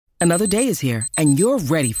Another day is here, and you're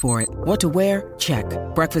ready for it. What to wear? Check.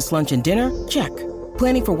 Breakfast, lunch, and dinner? Check.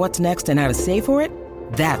 Planning for what's next and how to save for it?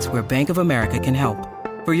 That's where Bank of America can help.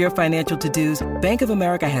 For your financial to-dos, Bank of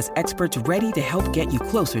America has experts ready to help get you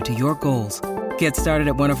closer to your goals. Get started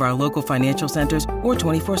at one of our local financial centers or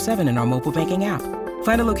 24/7 in our mobile banking app.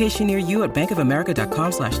 Find a location near you at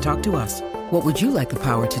bankofamerica.com/talktous. What would you like the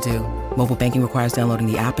power to do? Mobile banking requires downloading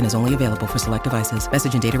the app and is only available for select devices.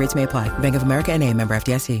 Message and data rates may apply. Bank of America N.A., member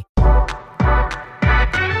FDIC.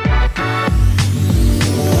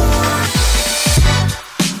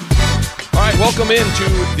 Welcome into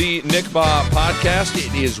the Nick Bahe podcast.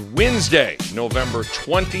 It is Wednesday, November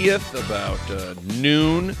 20th, about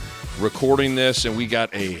noon, recording this, and we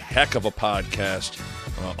got a heck of a podcast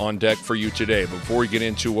on deck for you today. Before we get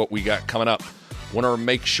into what we got coming up, I want to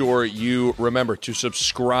make sure you remember to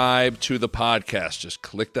subscribe to the podcast. Just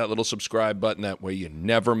click that little subscribe button. That way you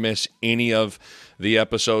never miss any of the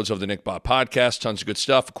episodes of the Nick Bahe podcast. Tons of good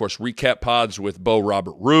stuff. Of course, recap pods with Bo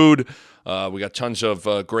Robert Roode. We got tons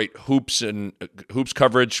of great hoops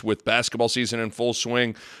coverage with basketball season in full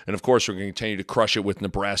swing. And, of course, we're going to continue to crush it with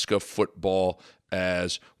Nebraska football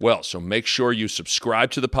as well. So make sure you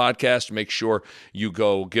subscribe to the podcast. Make sure you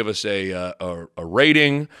go give us a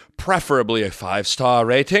rating, preferably a 5-star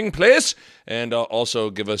rating, please. And also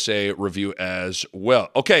give us a review as well.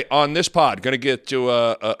 Okay, on this pod, going to get to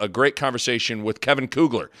a great conversation with Kevin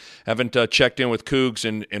Kugler. Haven't checked in with Cougs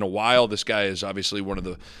in a while. This guy is obviously one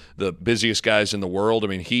of the busiest guys in the world. I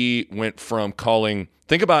mean, he went from calling,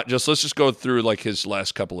 let's just go through like his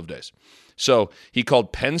last couple of days. So he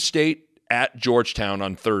called Penn State at Georgetown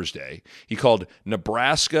on Thursday. He called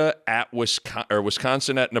Nebraska at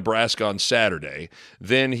Wisconsin at Nebraska on Saturday.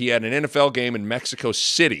 Then he had an NFL game in Mexico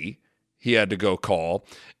City he had to go call.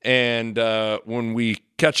 And when we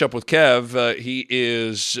catch up with Kev, he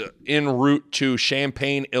is en route to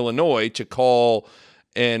Champaign, Illinois to call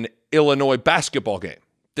an Illinois basketball game.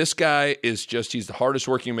 This guy is he's the hardest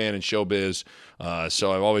working man in showbiz.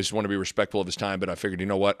 So I always want to be respectful of his time, but I figured, you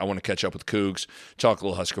know what? I want to catch up with Cougs, talk a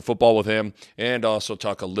little Husker football with him, and also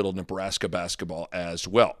talk a little Nebraska basketball as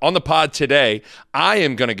well. On the pod today, I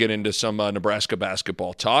am going to get into some Nebraska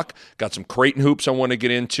basketball talk. Got some Creighton hoops I want to get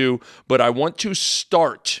into, but I want to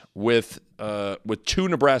start with two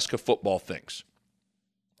Nebraska football things.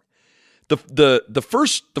 The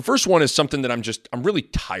first one is something that I'm really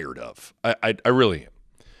tired of. I really am.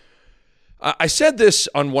 I said this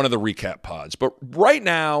on one of the recap pods, but right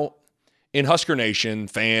now in Husker Nation,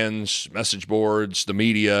 fans, message boards, the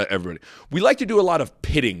media, everybody, we like to do a lot of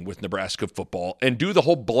pitting with Nebraska football and do the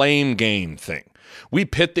whole blame game thing. We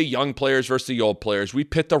pit the young players versus the old players. We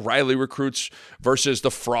pit the Riley recruits versus the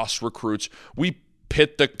Frost recruits. We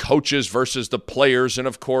pit the coaches versus the players. And,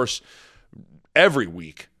 of course, every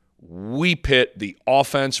week we pit the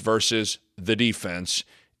offense versus the defense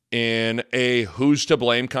in a who's to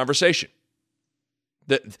blame conversation.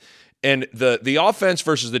 The offense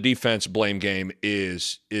versus the defense blame game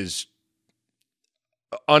is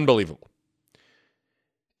unbelievable.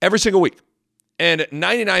 Every single week. And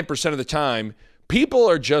 99% of the time, people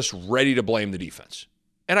are just ready to blame the defense.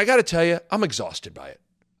 And I got to tell you, I'm exhausted by it.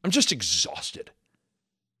 I'm just exhausted.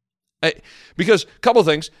 Because a couple of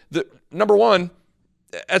things. Number one,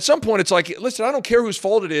 at some point it's like, listen, I don't care whose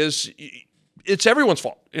fault it is. It's everyone's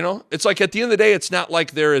fault, you know? It's like at the end of the day, it's not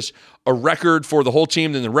like there is a record for the whole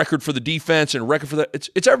team, then the record for the defense and a record for that.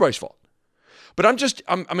 It's everybody's fault. But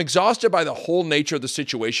I'm exhausted by the whole nature of the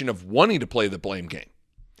situation of wanting to play the blame game.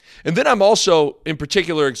 And then I'm also, in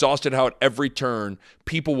particular, exhausted how at every turn,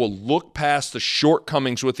 people will look past the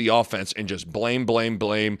shortcomings with the offense and just blame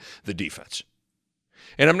the defense.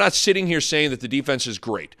 And I'm not sitting here saying that the defense is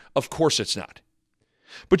great. Of course it's not.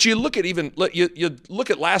 But you look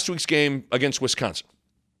at last week's game against Wisconsin.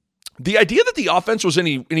 The idea that the offense was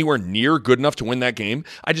anywhere near good enough to win that game,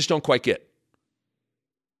 I just don't quite get.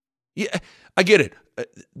 Yeah, I get it.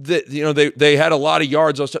 They had a lot of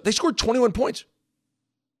yards. They scored 21 points.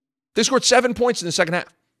 They scored 7 points in the second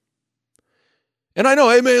half. And I know,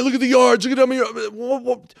 hey man, look at the yards. Look at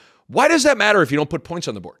them. Why does that matter if you don't put points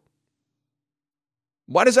on the board?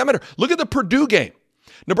 Why does that matter? Look at the Purdue game.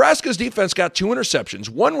 Nebraska's defense got 2 interceptions.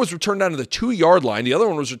 One was returned down to the 2-yard line. The other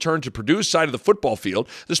one was returned to Purdue's side of the football field.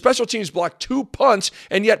 The special teams blocked 2 punts,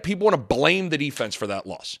 and yet people want to blame the defense for that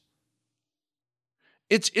loss.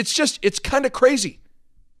 It's kind of crazy.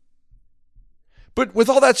 But with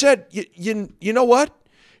all that said, you know what?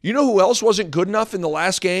 You know who else wasn't good enough in the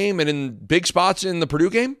last game and in big spots in the Purdue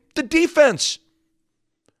game? The defense.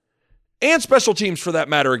 And special teams, for that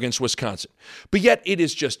matter, against Wisconsin. But yet it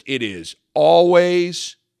is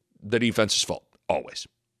always the defense's fault. Always.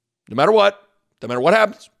 No matter what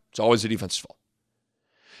happens, It's always the defense's fault.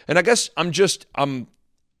 And I guess I'm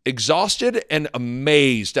exhausted and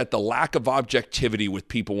amazed at the lack of objectivity with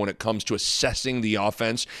people when it comes to assessing the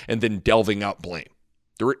offense and then delving out blame.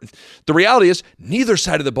 The reality is neither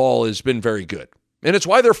side of the ball has been very good. And it's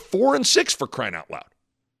why they're 4-6 for crying out loud.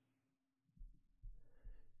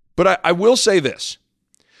 But I will say this.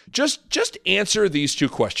 Just answer these two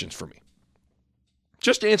questions for me.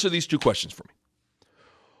 Just answer these two questions for me.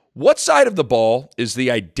 What side of the ball is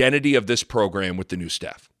the identity of this program with the new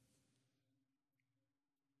staff?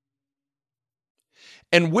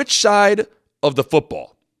 And which side of the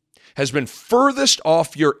football has been furthest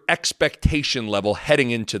off your expectation level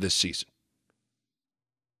heading into this season?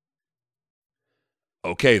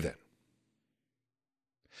 Okay, then.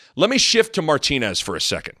 Let me shift to Martinez for a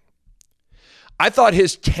second. I thought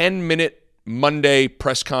his 10-minute Monday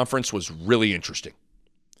press conference was really interesting.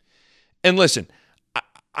 And listen,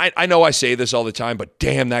 I know I say this all the time, but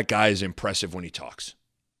damn, that guy is impressive when he talks.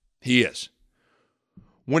 He is.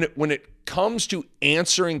 When it comes to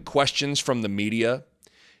answering questions from the media,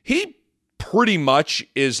 he pretty much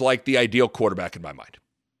is like the ideal quarterback in my mind.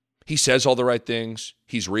 He says all the right things.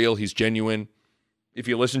 He's real. He's genuine. If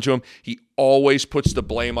you listen to him, he always puts the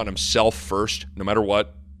blame on himself first, no matter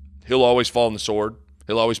what. He'll always fall on the sword.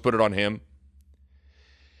 He'll always put it on him.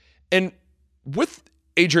 And with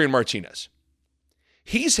Adrian Martinez,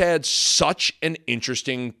 he's had such an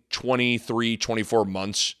interesting 23, 24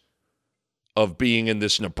 months of being in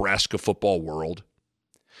this Nebraska football world.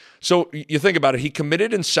 So you think about it. He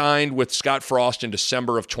committed and signed with Scott Frost in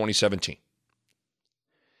December of 2017.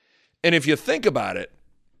 And if you think about it,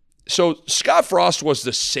 so Scott Frost was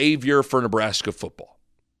the savior for Nebraska football.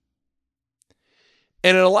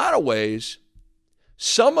 And in a lot of ways,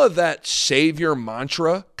 some of that savior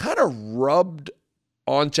mantra kind of rubbed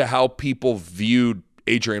onto how people viewed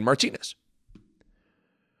Adrian Martinez.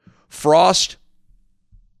 Frost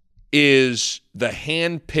is the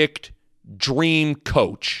hand-picked dream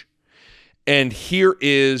coach, and here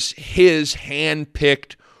is his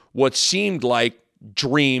hand-picked, what seemed like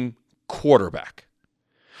dream quarterback.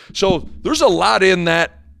 So there's a lot in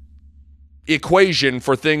that equation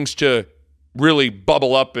for things to really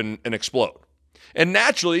bubble up and explode. And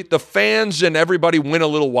naturally, the fans and everybody went a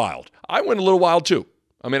little wild. I went a little wild too.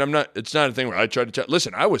 I mean, it's not a thing where I tried to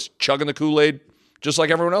listen, I was chugging the Kool-Aid just like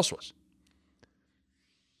everyone else was.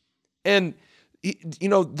 And, you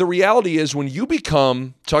know, the reality is when you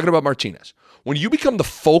become, talking about Martinez, when you become the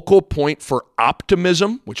focal point for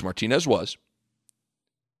optimism, which Martinez was,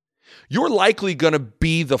 you're likely going to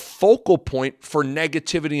be the focal point for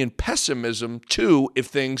negativity and pessimism too if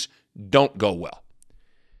things don't go well.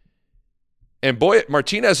 And boy,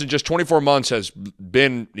 Martinez in just 24 months has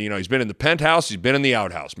been, you know, he's been in the penthouse, he's been in the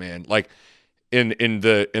outhouse, man. Like in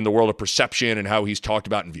the world of perception and how he's talked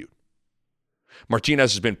about and viewed.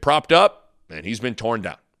 Martinez has been propped up and he's been torn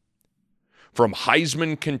down. From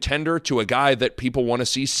Heisman contender to a guy that people want to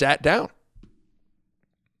see sat down.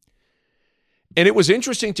 And it was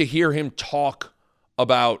interesting to hear him talk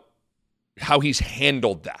about how he's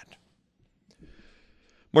handled that.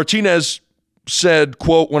 Martinez said,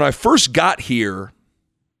 quote, "When I first got here,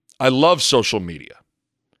 I love social media.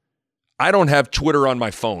 I don't have Twitter on my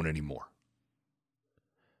phone anymore."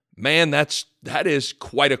 Man, that is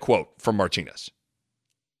quite a quote from Martinez.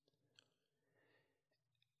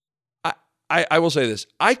 I will say this.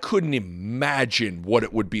 I couldn't imagine what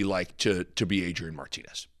it would be like to be Adrian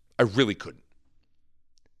Martinez. I really couldn't.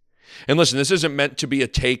 And listen, this isn't meant to be a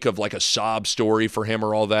take of like a sob story for him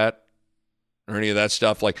or all that, or any of that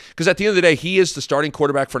stuff. Like, because at the end of the day, he is the starting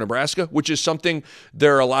quarterback for Nebraska, which is something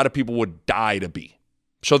there are a lot of people would die to be.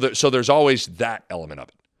 So there's always that element of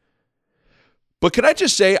it. But can I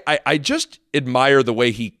just say, I just admire the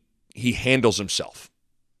way he handles himself.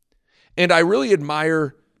 And I really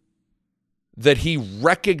admire that he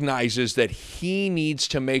recognizes that he needs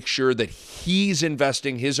to make sure that he's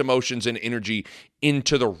investing his emotions and energy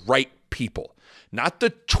into the right people. Not the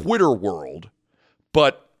Twitter world,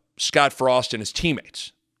 but Scott Frost and his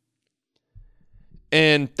teammates.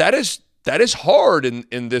 And that is hard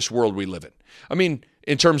in this world we live in. I mean,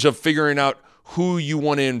 in terms of figuring out who you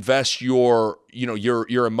want to invest your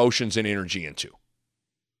emotions and energy into.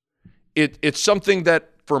 It's something that,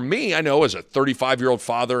 for me, I know as a 35-year-old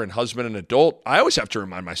father and husband and adult, I always have to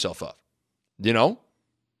remind myself of, you know?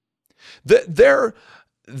 There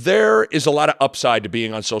is a lot of upside to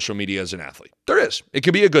being on social media as an athlete. There is. It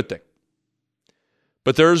can be a good thing.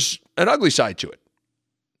 But there's an ugly side to it.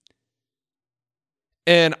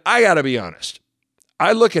 And I got to be honest.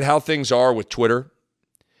 I look at how things are with Twitter,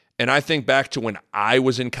 and I think back to when I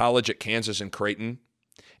was in college at Kansas and Creighton,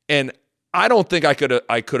 and I don't think I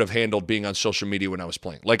could have handled being on social media when I was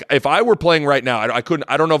playing. Like if I were playing right now, I couldn't.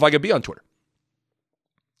 I don't know if I could be on Twitter.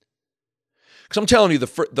 Because I'm telling you,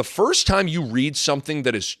 the first time you read something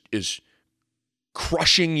that is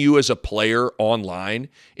crushing you as a player online,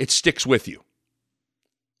 it sticks with you.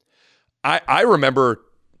 I remember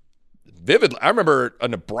vividly. I remember a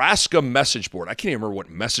Nebraska message board. I can't even remember what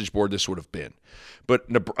message board this would have been, but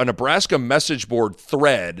a Nebraska message board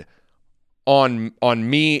thread on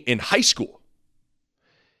me in high school.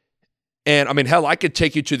 And I mean, hell, I could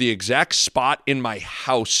take you to the exact spot in my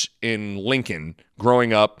house in Lincoln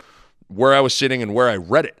growing up, where I was sitting and where I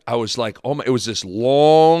read it. I was like, oh my, it was this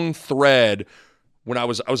long thread when I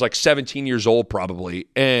was like 17 years old probably,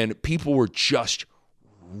 and people were just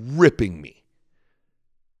ripping me.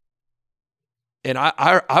 And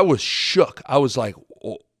I was shook. I was like,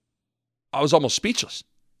 oh, I was almost speechless.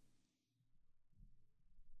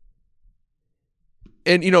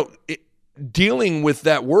 And, dealing with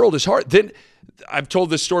that world is hard. Then I've told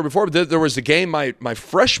this story before, but there was a game my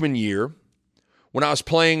freshman year when I was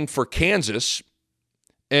playing for Kansas,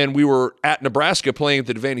 and we were at Nebraska playing at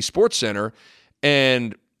the Devaney Sports Center,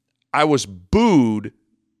 and I was booed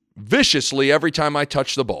viciously every time I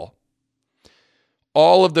touched the ball.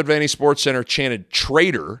 All of the Devaney Sports Center chanted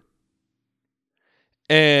 "traitor,"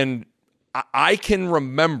 and I can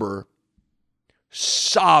remember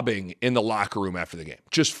sobbing in the locker room after the game,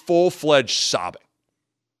 just full-fledged sobbing.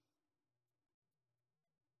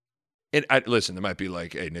 And listen, there might be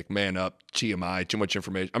like, hey, Nick, man up, TMI, too much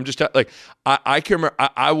information. I'm just like, I can remember,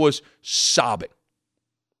 I was sobbing.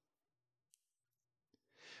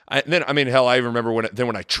 Hell, I even remember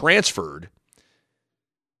when I transferred,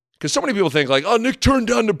 because so many people think like, oh, Nick turned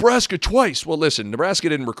down Nebraska twice. Well, listen, Nebraska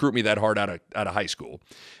didn't recruit me that hard out of high school.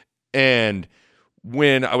 And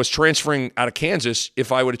when I was transferring out of Kansas,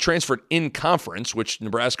 if I would have transferred in conference, which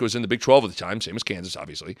Nebraska was in the Big 12 at the time, same as Kansas,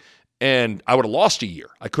 obviously, and I would have lost a year.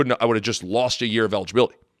 I would have just lost a year of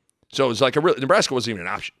eligibility. So it was like Nebraska wasn't even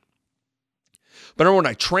an option. But I remember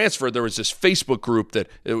when I transferred, there was this Facebook group that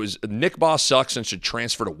it was Nick Boss sucks and should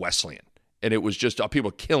transfer to Wesleyan. And it was just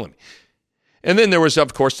people killing me. And then there was,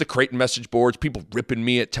 of course, the Creighton message boards, people ripping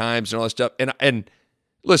me at times and all that stuff. And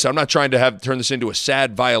listen, I'm not trying to turn this into a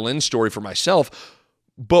sad violin story for myself,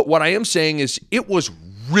 but what I am saying is it was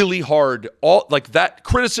really hard. All like that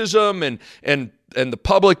criticism and the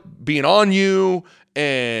public being on you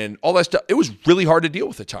and all that stuff, it was really hard to deal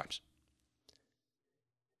with at times.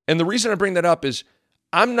 And the reason I bring that up is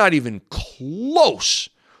I'm not even close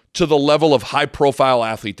to the level of high-profile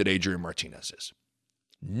athlete that Adrian Martinez is.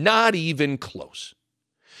 Not even close.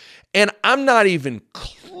 And I'm not even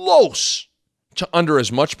close to under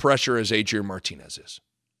as much pressure as Adrian Martinez is.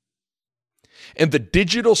 And the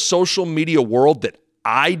digital social media world that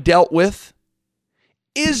I dealt with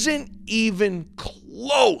isn't even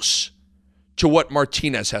close to what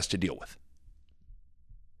Martinez has to deal with.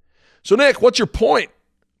 So, Nick, what's your point?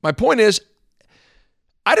 My point is,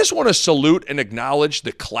 I just want to salute and acknowledge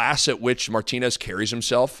the class at which Martinez carries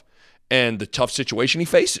himself and the tough situation he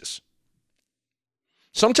faces.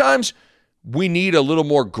 Sometimes we need a little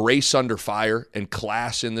more grace under fire and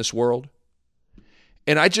class in this world.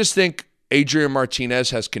 And I just think Adrian Martinez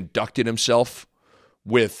has conducted himself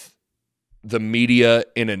with the media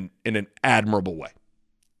in an admirable way.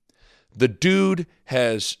 The dude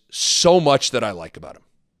has so much that I like about him.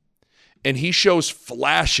 And he shows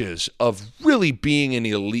flashes of really being an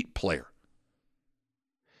elite player.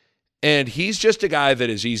 And he's just a guy that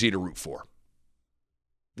is easy to root for.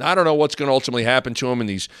 Now, I don't know what's going to ultimately happen to him in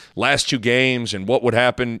these last two games and what would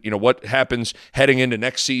happen, what happens heading into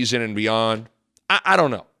next season and beyond. I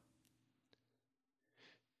don't know.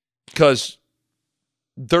 Because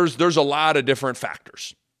there's a lot of different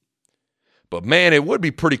factors. But, man, it would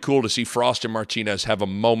be pretty cool to see Frost and Martinez have a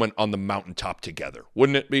moment on the mountaintop together,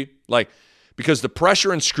 wouldn't it be? Because the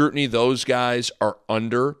pressure and scrutiny those guys are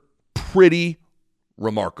under, pretty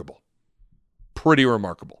remarkable. Pretty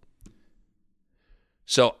remarkable.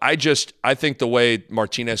 So I think the way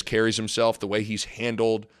Martinez carries himself, the way he's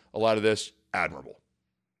handled a lot of this, admirable.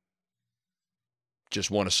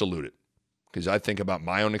 Just want to salute it. Because I think about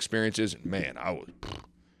my own experiences, and, man,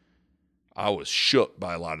 I was shook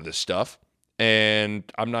by a lot of this stuff. And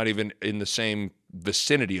I'm not even in the same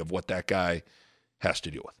vicinity of what that guy has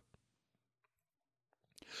to deal with.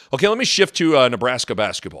 Okay, let me shift to Nebraska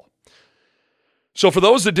basketball. So for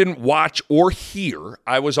those that didn't watch or hear,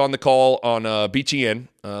 I was on the call on BTN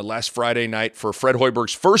last Friday night for Fred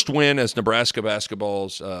Hoiberg's first win as Nebraska basketball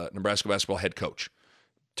head coach.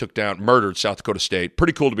 Murdered South Dakota State.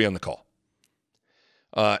 Pretty cool to be on the call.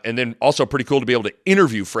 And then also pretty cool to be able to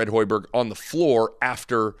interview Fred Hoiberg on the floor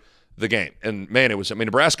after the game. And man,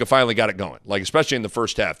 Nebraska finally got it going. Like, especially in the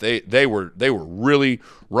first half. They were really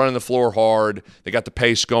running the floor hard. They got the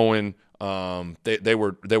pace going. They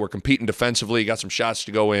were competing defensively, got some shots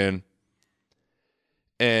to go in,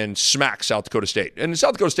 and smack South Dakota State. And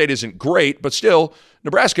South Dakota State isn't great, but still,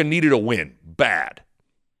 Nebraska needed a win bad.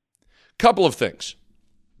 Couple of things.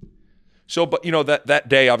 So, but that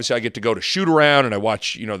day, obviously, I get to go to shoot around, and I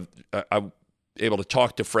watch. I'm able to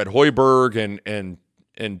talk to Fred Hoiberg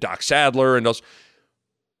and Doc Sadler and those.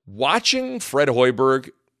 Watching Fred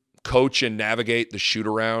Hoiberg coach and navigate the shoot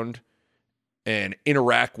around and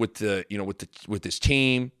interact with with his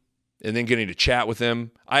team, and then getting to chat with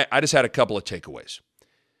him, I just had a couple of takeaways.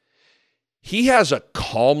 He has a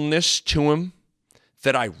calmness to him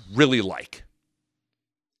that I really like.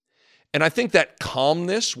 And I think that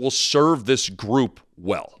calmness will serve this group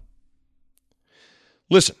well.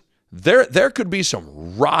 Listen, there could be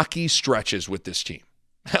some rocky stretches with this team.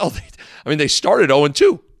 Hell, they started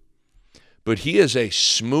 0-2. But he is a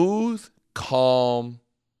smooth, calm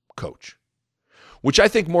coach, which I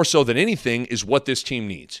think more so than anything is what this team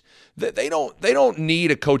needs. They don't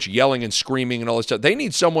need a coach yelling and screaming and all this stuff. They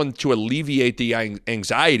need someone to alleviate the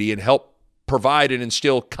anxiety and help provide and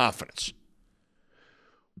instill confidence,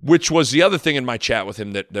 which was the other thing in my chat with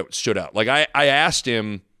him that stood out. Like, I asked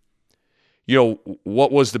him,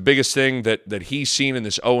 what was the biggest thing that he's seen in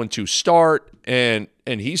this 0-2 start? And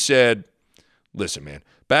he said, listen, man,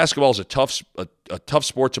 basketball is a tough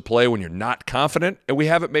sport to play when you're not confident, and we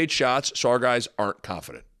haven't made shots, so our guys aren't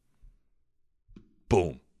confident.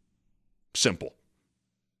 Boom. Simple.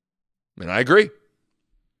 And I agree.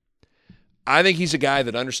 I think he's a guy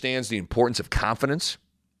that understands the importance of confidence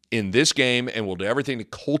in this game and will do everything to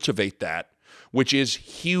cultivate that, which is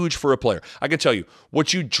huge for a player. I can tell you,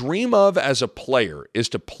 what you dream of as a player is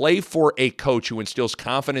to play for a coach who instills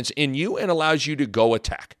confidence in you and allows you to go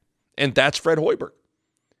attack. And that's Fred Hoiberg.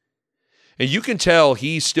 And you can tell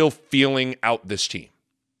he's still feeling out this team.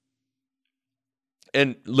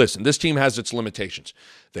 And listen, this team has its limitations.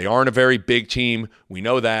 They aren't a very big team. We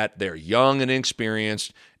know that. They're young and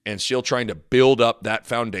inexperienced and still trying to build up that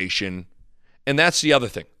foundation. And that's the other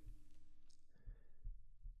thing.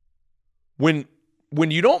 When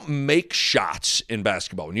you don't make shots in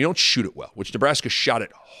basketball, when you don't shoot it well, which Nebraska shot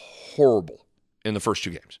it horrible in the first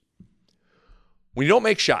two games. When you don't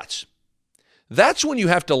make shots, that's when you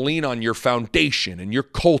have to lean on your foundation and your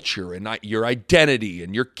culture and your identity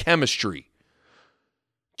and your chemistry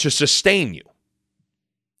to sustain you.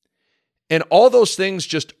 And all those things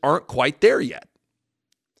just aren't quite there yet.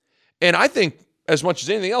 And I think, as much as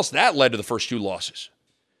anything else, that led to the first two losses.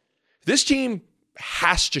 This team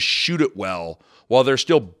has to shoot it well while they're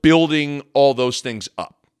still building all those things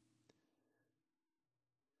up.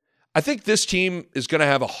 I think this team is going to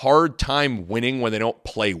have a hard time winning when they don't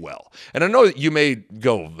play well. And I know that you may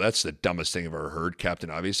go, that's the dumbest thing I've ever heard, Captain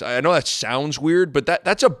Obvious. I know that sounds weird, but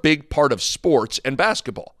that's a big part of sports and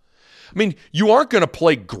basketball. I mean, you aren't going to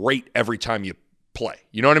play great every time you play.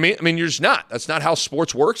 You know what I mean? I mean, you're just not. That's not how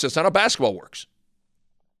sports works. That's not how basketball works.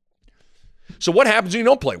 So what happens when you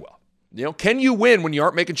don't play well? Can you win when you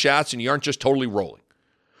aren't making shots and you aren't just totally rolling?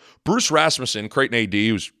 Bruce Rasmussen, Creighton AD,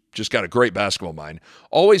 who's just got a great basketball mind,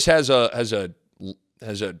 always has a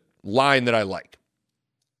line that I like.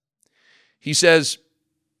 He says,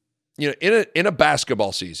 in a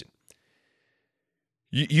basketball season,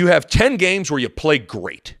 you have 10 games where you play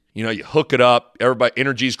great. You hook it up, everybody,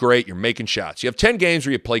 energy's great, you're making shots. You have 10 games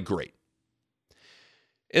where you play great.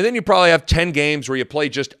 And then you probably have 10 games where you play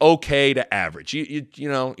just okay to average.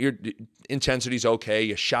 Your intensity's okay,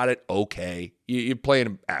 you shot it okay, you're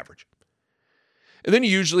playing average. And then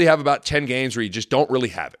you usually have about 10 games where you just don't really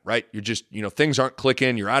have it, right? You're just, things aren't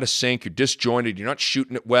clicking, you're out of sync, you're disjointed, you're not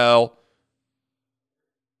shooting it well.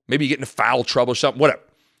 Maybe you get into foul trouble or something, whatever.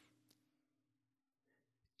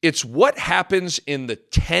 It's what happens in the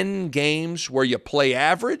 10 games where you play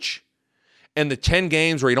average and the 10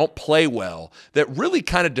 games where you don't play well that really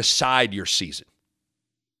kind of decide your season.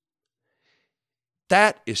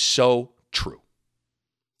 That is so true.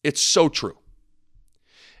 It's so true.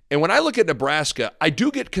 And when I look at Nebraska, I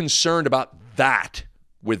do get concerned about that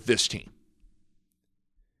with this team.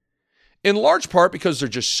 In large part because they're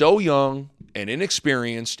just so young and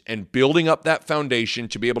inexperienced and building up that foundation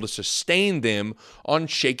to be able to sustain them on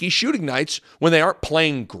shaky shooting nights when they aren't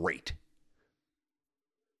playing great.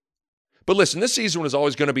 But listen, this season was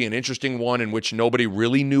always going to be an interesting one in which nobody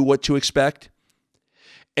really knew what to expect.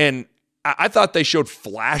 And I thought they showed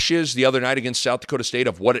flashes the other night against South Dakota State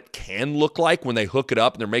of what it can look like when they hook it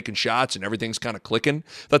up and they're making shots and everything's kind of clicking.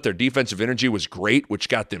 Thought their defensive energy was great, which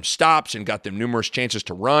got them stops and got them numerous chances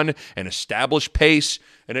to run and establish pace,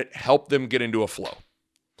 and it helped them get into a flow.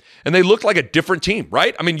 And they looked like a different team,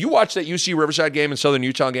 right? I mean, you watch that UC Riverside game and Southern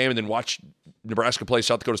Utah game and then watch Nebraska play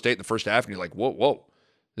South Dakota State in the first half, and you're like, whoa,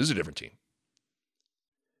 this is a different team.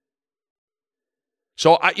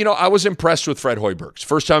 So, I was impressed with Fred Hoiberg.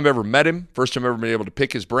 First time I've ever met him. First time I've ever been able to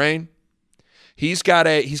pick his brain. He's got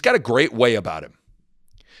a great way about him.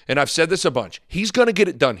 And I've said this a bunch. He's going to get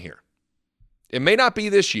it done here. It may not be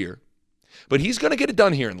this year, but he's going to get it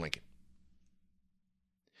done here in Lincoln.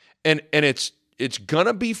 And it's going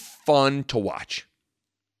to be fun to watch.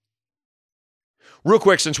 Real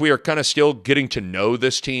quick, since we are kind of still getting to know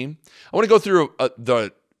this team, I want to go through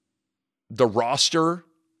the roster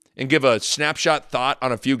and give a snapshot thought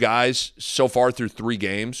on a few guys so far through 3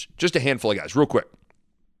 games. Just a handful of guys, real quick.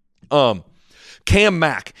 Cam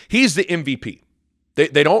Mack, he's the MVP.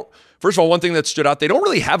 They don't, first of all, one thing that stood out, they don't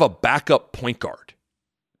really have a backup point guard.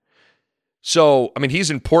 So, I mean,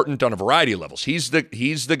 he's important on a variety of levels. He's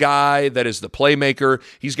the guy that is the playmaker.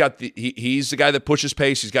 He's the guy that pushes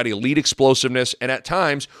pace. He's got elite explosiveness and at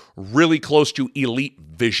times really close to elite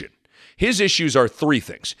vision. His issues are 3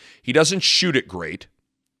 things. He doesn't shoot it great.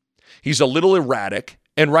 He's a little erratic,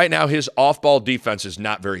 and right now his off-ball defense is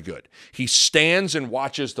not very good. He stands and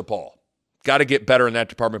watches the ball. Got to get better in that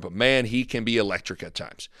department, but man, he can be electric at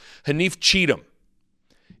times. Hanif Cheatham,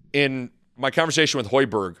 in my conversation with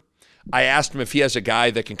Hoiberg, I asked him if he has a guy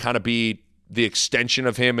that can kind of be the extension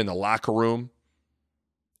of him in the locker room,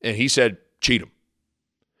 and he said Cheatham.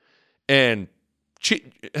 And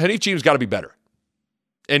Hanif Cheatham's got to be better,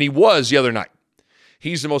 and he was the other night.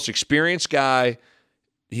 He's the most experienced guy.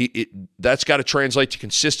 That's got to translate to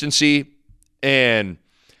consistency. And,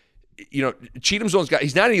 Cheatham's one guy.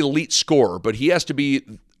 He's not an elite scorer, but he has to be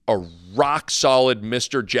a rock-solid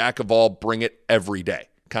Mr. Jack of all, bring it every day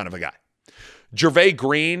kind of a guy. Gervais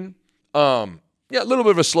Green, a little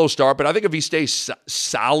bit of a slow start, but I think if he stays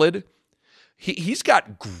solid, he's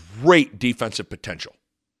got great defensive potential.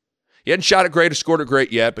 He hadn't shot it great or scored it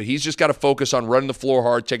great yet, but he's just got to focus on running the floor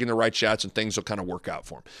hard, taking the right shots, and things will kind of work out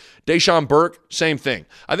for him. Deshaun Burke, same thing.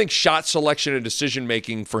 I think shot selection and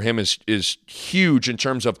decision-making for him is huge in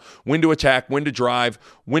terms of when to attack, when to drive,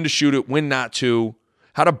 when to shoot it, when not to.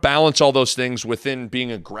 How to balance all those things within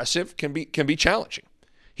being aggressive can be challenging.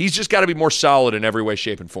 He's just got to be more solid in every way,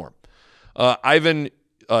 shape, and form. Ivan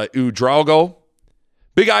Udrago,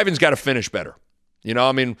 Big Ivan's got to finish better.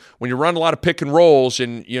 When you run a lot of pick and rolls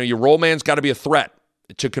and, your roll man's got to be a threat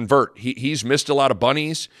to convert. He's missed a lot of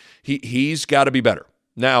bunnies. He's got to be better.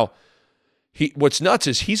 Now, what's nuts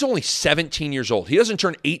is he's only 17 years old. He doesn't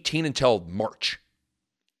turn 18 until March.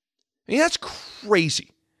 I mean, that's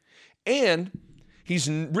crazy. And he's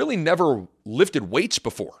really never lifted weights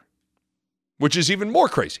before, which is even more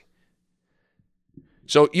crazy.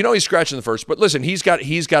 So, he's scratching the first. But listen, he's got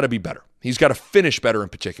to be better. He's got to finish better in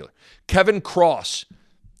particular. Kevin Cross,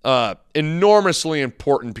 enormously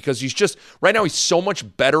important because right now he's so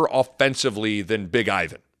much better offensively than Big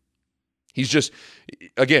Ivan. He's just,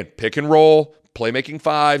 again, pick and roll, playmaking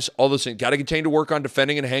fives, all those things. Got to continue to work on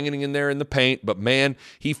defending and hanging in there in the paint. But, man,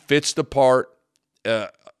 he fits the part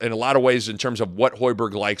in a lot of ways in terms of what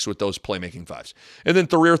Hoiberg likes with those playmaking fives. And then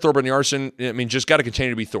Thorir Thorban-Yarson, just got to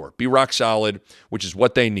continue to be Thor. Be rock solid, which is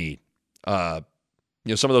what they need.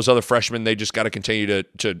 Some of those other freshmen, they just got to continue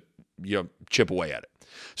to chip away at it.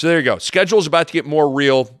 So there you go. Schedule's about to get more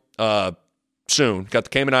real soon. Got the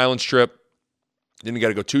Cayman Islands trip. Then you got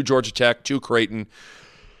to go to Georgia Tech, to Creighton.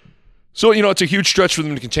 So, it's a huge stretch for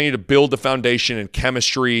them to continue to build the foundation and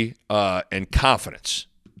chemistry and confidence.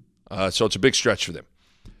 So it's a big stretch for them.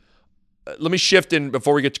 Let me shift in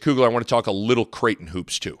before we get to Kugler. I want to talk a little Creighton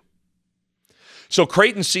hoops too. So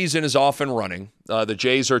Creighton's season is off and running. The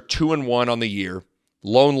Jays are 2-1 on the year.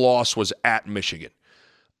 Lone loss was at Michigan.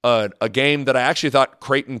 A game that I actually thought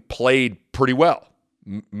Creighton played pretty well.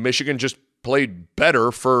 Michigan just played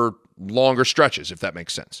better for longer stretches, if that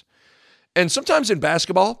makes sense. And sometimes in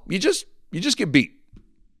basketball, you just get beat.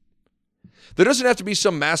 There doesn't have to be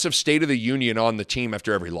some massive State of the Union on the team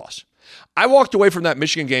after every loss. I walked away from that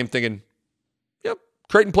Michigan game thinking, yep,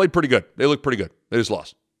 Creighton played pretty good. They looked pretty good. They just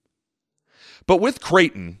lost. But with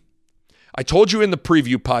Creighton, I told you in the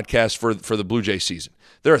preview podcast for the Bluejays season,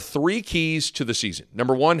 there are 3 keys to the season.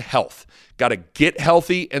 Number 1, health. Got to get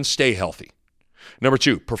healthy and stay healthy. Number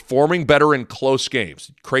 2, performing better in close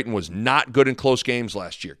games. Creighton was not good in close games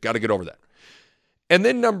last year. Got to get over that. And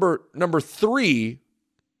then number 3,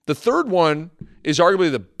 The third one is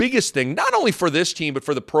arguably the biggest thing, not only for this team, but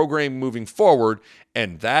for the program moving forward,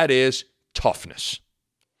 and that is toughness.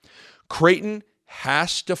 Creighton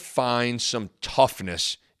has to find some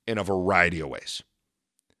toughness in a variety of ways.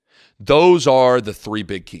 Those are the three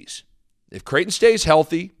big keys. If Creighton stays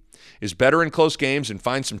healthy, is better in close games, and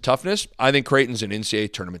finds some toughness, I think Creighton's an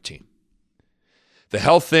NCAA tournament team. The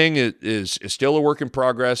health thing is still a work in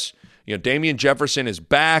progress. You know, Damian Jefferson is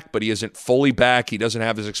back, but he isn't fully back. He doesn't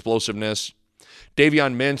have his explosiveness.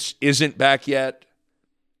 Davion Mintz isn't back yet.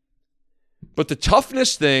 But the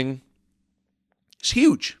toughness thing is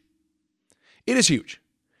huge. It is huge.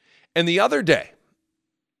 And the other day,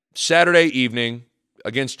 Saturday evening,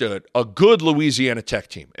 against a good Louisiana Tech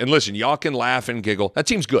team. And listen, y'all can laugh and giggle. That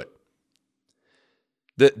team's good.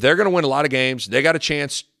 They're going to win a lot of games. They got a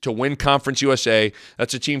chance to win Conference USA.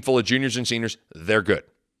 That's a team full of juniors and seniors. They're good.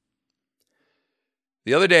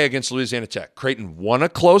 The other day against Louisiana Tech, Creighton won a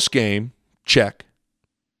close game, check,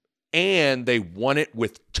 and they won it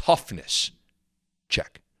with toughness,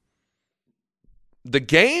 check. The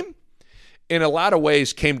game, in a lot of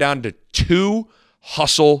ways, came down to two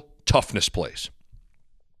hustle toughness plays.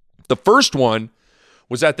 The first one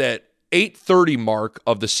was at that 8:30 mark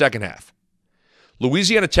of the second half.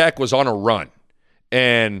 Louisiana Tech was on a run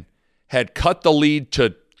and had cut the lead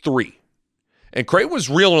to 3. And Creighton was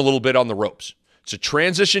reeling a little bit on the ropes. It's a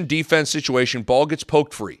transition defense situation. Ball gets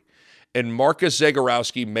poked free. And Marcus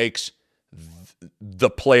Zagorowski makes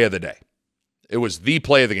the play of the day. It was the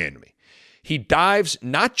play of the game to me. He dives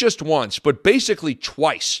not just once, but basically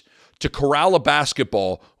twice to corral a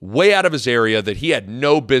basketball way out of his area that he had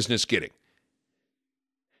no business getting.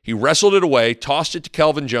 He wrestled it away, tossed it to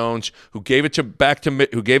Kelvin Jones, who gave it to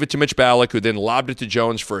Mitch Ballack, who then lobbed it to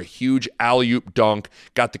Jones for a huge alley-oop dunk,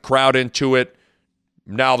 got the crowd into it.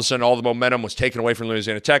 Now all of a sudden all the momentum was taken away from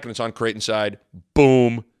Louisiana Tech, and it's on Creighton's side.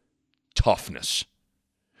 Boom. Toughness.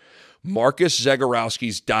 Marcus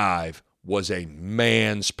Zagorowski's dive was a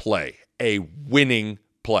man's play, a winning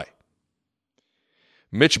play.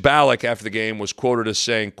 Mitch Ballack, after the game, was quoted as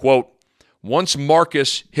saying, quote, "Once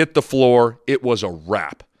Marcus hit the floor, it was a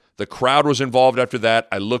wrap. The crowd was involved after that.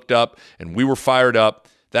 I looked up, and we were fired up.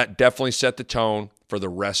 That definitely set the tone for the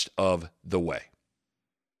rest of the way."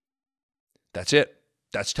 That's it.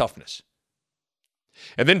 That's toughness.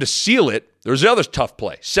 And then to seal it, there was another tough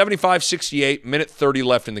play. 75-68, minute 30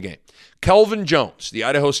 left in the game. Kelvin Jones, the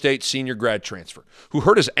Idaho State senior grad transfer, who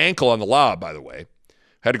hurt his ankle on the lob, by the way,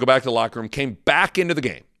 had to go back to the locker room, came back into the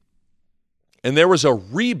game. And there was a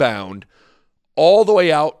rebound all the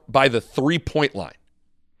way out by the three-point line.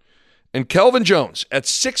 And Kelvin Jones, at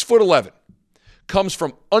 6'11", comes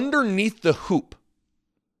from underneath the hoop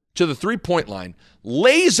to the three-point line,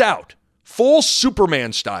 lays out full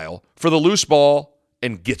Superman style for the loose ball,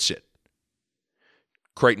 and gets it.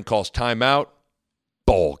 Creighton calls timeout.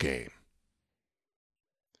 Ball game.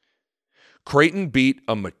 Creighton beat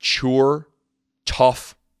a mature,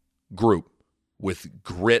 tough group with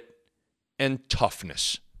grit and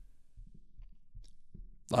toughness.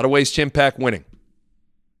 A lot of ways to impact winning.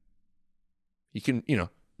 You can,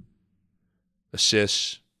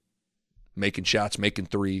 assists, making shots, making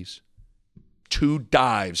threes, 2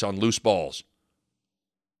 dives on loose balls.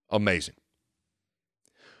 Amazing.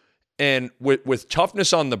 And with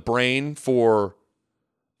toughness on the brain for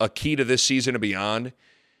a key to this season and beyond,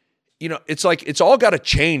 it's like it's all got to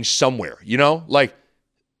change somewhere, Like,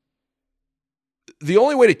 the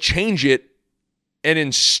only way to change it and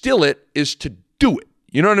instill it is to do it.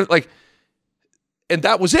 You know what I mean? Like, and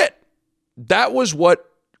that was it. That was what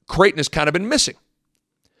Creighton has kind of been missing.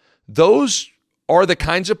 Those are the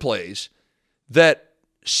kinds of plays that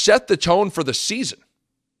set the tone for the season,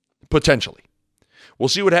 potentially. We'll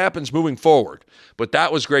see what happens moving forward, but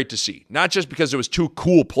that was great to see. Not just because it was 2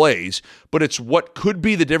 cool plays, but it's what could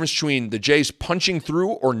be the difference between the Jays punching through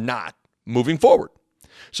or not moving forward.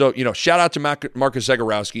 So, shout out to Marcus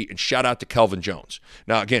Zagorowski and shout out to Kelvin Jones.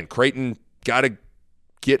 Now, again, Creighton got to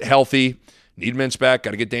get healthy, need Mintz back,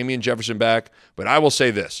 got to get Damian Jefferson back, but I will say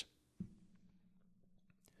this.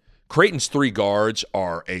 Creighton's 3 guards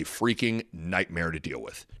are a freaking nightmare to deal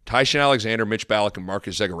with. Tyshawn Alexander, Mitch Ballack, and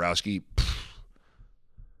Marcus Zagorowski.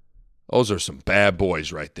 Those are some bad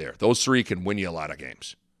boys right there. Those 3 can win you a lot of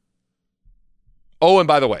games. Oh, and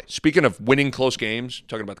by the way, speaking of winning close games,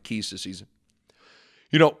 talking about the keys this season,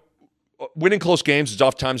 winning close games is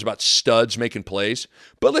oftentimes about studs making plays.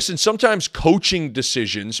 But listen, sometimes coaching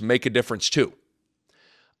decisions make a difference too.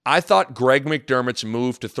 I thought Greg McDermott's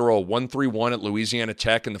move to throw a 1-3-1 at Louisiana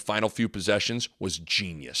Tech in the final few possessions was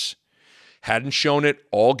genius. Hadn't shown it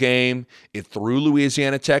all game. It threw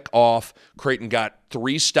Louisiana Tech off. Creighton got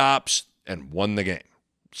 3 stops and won the game.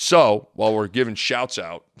 So while we're giving shout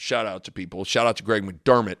out to people, shout out to Greg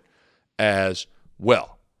McDermott as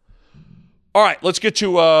well. All right, let's get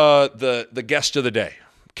to the guest of the day.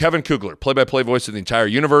 Kevin Kugler, play-by-play voice of the entire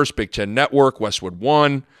universe, Big Ten Network, Westwood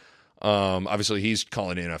One. Obviously, he's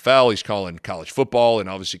calling NFL, he's calling college football, and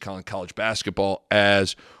obviously calling college basketball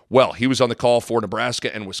as well. He was on the call for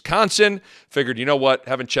Nebraska and Wisconsin. Figured, you know what,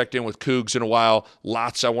 haven't checked in with Cougs in a while.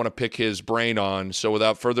 Lots I want to pick his brain on. So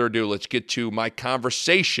without further ado, let's get to my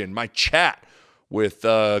conversation, my chat with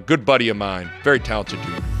a good buddy of mine, very talented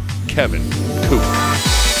dude, Kevin Kugler.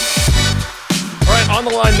 All right, on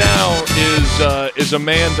the line now is a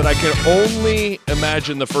man that I can only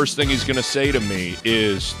imagine the first thing he's going to say to me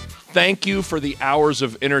is, thank you for the hours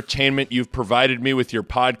of entertainment you've provided me with your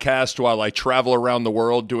podcast while I travel around the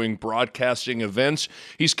world doing broadcasting events.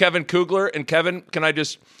 He's Kevin Kugler. And Kevin, can I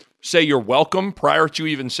just say you're welcome prior to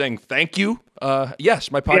even saying thank you?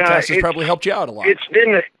 Yes, my podcast has probably helped you out a lot.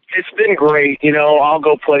 It's been great. You know, I'll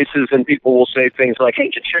go places and people will say things like, hey,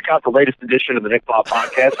 did you check out the latest edition of the Nick Bob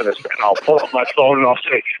podcast? And I'll pull up my phone and I'll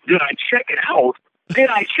say, did I check it out? Did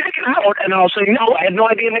I check it out? And I'll say, no, I had no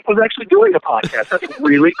idea Nick was actually doing a podcast. That's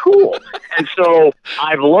really cool. And so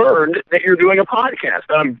I've learned that you're doing a podcast.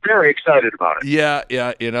 And I'm very excited about it.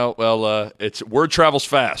 Yeah. You know, well, it's word travels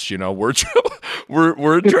fast. You know, word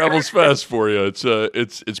travels fast for you.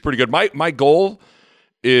 It's pretty good. My goal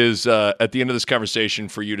is at the end of this conversation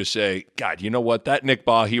for you to say, God, you know what? That Nick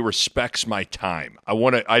Baugh, he respects my time.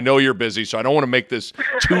 I know you're busy, so I don't want to make this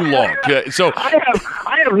too long. So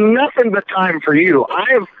I have nothing but time for you.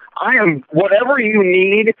 I am whatever you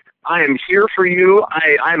need. I am here for you.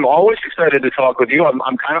 I'm always excited to talk with you. I'm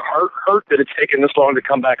kind of hurt that it's taken this long to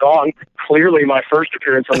come back on. Clearly, my first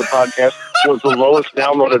appearance on the podcast was the lowest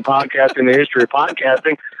downloaded podcast in the history of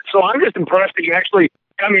podcasting. So I'm just impressed that you actually,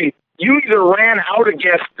 you either ran out of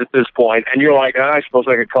guests at this point and you're like, I suppose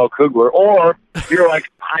I could call Kugler, or you're like,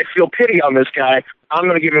 I feel pity on this guy. I'm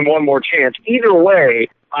going to give him one more chance. Either way,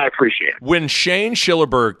 I appreciate it. When Shane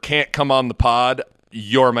Schillerberg can't come on the pod,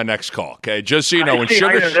 you're my next call, okay? Just so you know, if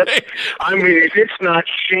it's not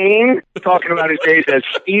Shane talking about his days as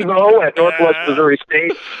Steve-O at Northwest Missouri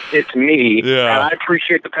State, it's me. Yeah. And I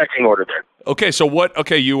appreciate the pecking order there. Okay, so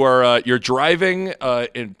you are you're driving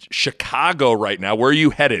in Chicago right now. Where are you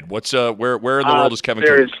headed? Where in the world is Kevin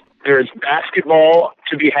Kugler? There's basketball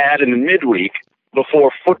to be had in the midweek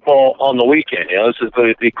before football on the weekend. You know, this is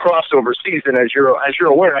the crossover season, as you're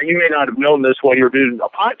aware. You may not have known this while you were doing a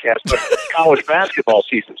podcast, but college basketball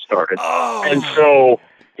season started. Oh. And so,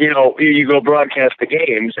 you go broadcast the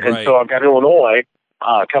games. And right. So I've got Illinois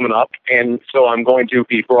coming up, and so I'm going to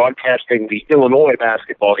be broadcasting the Illinois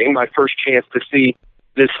basketball game, my first chance to see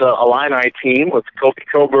this Illini team with Kofi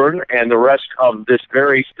Coburn and the rest of this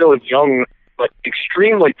very still young but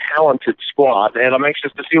extremely talented squad, and I'm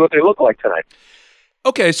anxious to see what they look like tonight.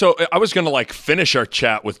 Okay, so I was going to finish our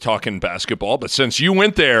chat with talking basketball, but since you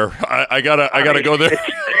went there, I gotta go there.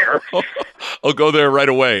 I'll go there right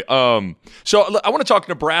away. So I want to talk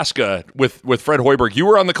Nebraska with Fred Hoiberg. You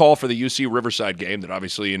were on the call for the UC Riverside game that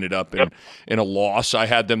obviously ended up in a loss. I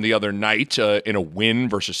had them the other night in a win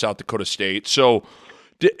versus South Dakota State. So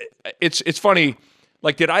it's funny.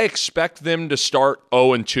 Did I expect them to start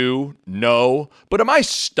 0-2? No. But am I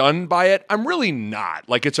stunned by it? I'm really not.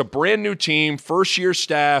 It's a brand new team, first-year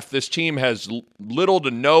staff. This team has little to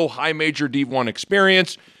no high major D1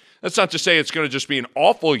 experience. That's not to say it's going to just be an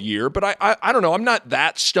awful year, but I don't know. I'm not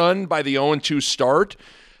that stunned by the 0-2 start.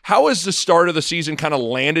 How has the start of the season kind of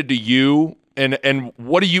landed to you? And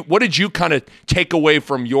what did you kind of take away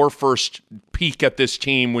from your first peek at this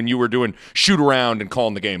team when you were doing shoot around and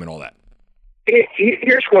calling the game and all that?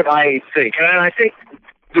 Here's what I think, and I think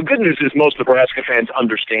the good news is most Nebraska fans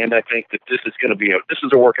understand. I think that this is going to be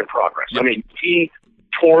a work in progress. Yep. He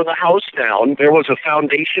tore the house down. There was a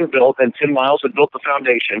foundation built, and Tim Miles had built the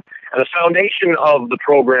foundation, and the foundation of the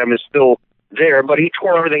program is still there. But he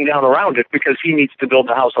tore everything down around it because he needs to build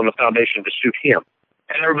the house on the foundation to suit him,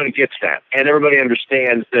 and everybody gets that, and everybody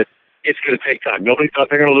understands that it's going to take time. Nobody thought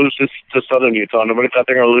they're going to lose this to Southern Utah. Nobody thought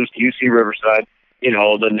they're going to lose to UC Riverside.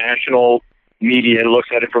 The national media looks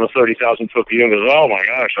at it from a 30,000-foot view and goes, "Oh my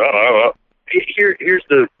gosh!" Here's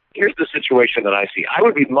the situation that I see. I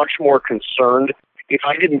would be much more concerned if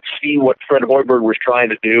I didn't see what Fred Hoiberg was trying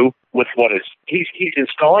to do with he's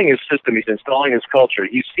installing his system, he's installing his culture.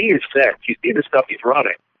 You see his sets, you see the stuff he's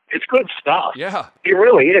running. It's good stuff. Yeah, it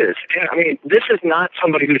really is. And, this is not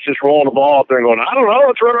somebody who's just rolling the ball up there and going, I don't know,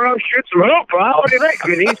 let's run around and shoot some hoop. What do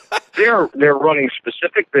you think? They're running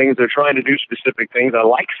specific things. They're trying to do specific things. I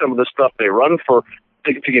like some of the stuff they run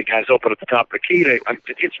to get guys open at the top of the key.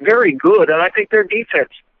 It's very good, and I think their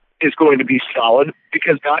defense is going to be solid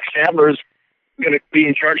because Doc Stadler is going to be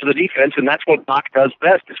in charge of the defense, and that's what Doc does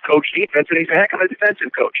best is coach defense, and he's a heck of a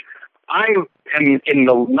defensive coach. I am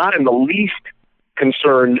not in the least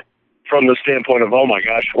concerned from the standpoint of, oh my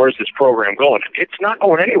gosh, where's this program going? It's not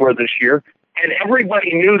going anywhere this year, and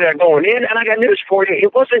everybody knew that going in, and I got news for you.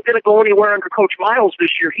 It wasn't going to go anywhere under Coach Miles this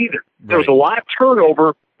year either. Right. There was a lot of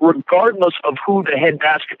turnover regardless of who the head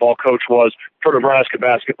basketball coach was for Nebraska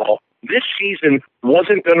basketball. This season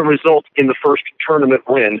wasn't going to result in the first tournament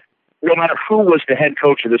win, no matter who was the head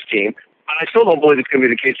coach of this team. And I still don't believe it's going to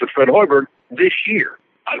be the case with Fred Hoiberg this year.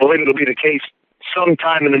 I believe it'll be the case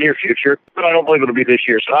sometime in the near future, but I don't believe it'll be this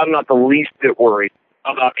year. So I'm not the least bit worried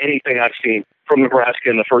about anything I've seen from Nebraska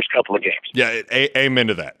in the first couple of games. Yeah, amen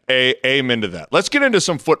to that. Amen to that. Let's get into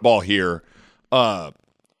some football here.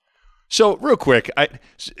 So real quick, the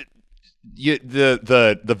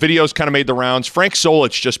videos kind of made the rounds. Frank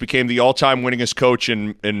Solich just became the all-time winningest coach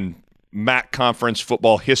in MAC conference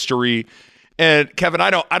football history. And Kevin, I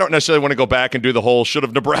don't necessarily want to go back and do the whole should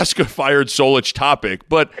have Nebraska fired Solich topic,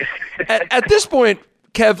 but at this point,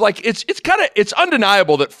 Kev, like it's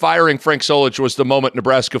undeniable that firing Frank Solich was the moment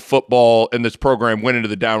Nebraska football and this program went into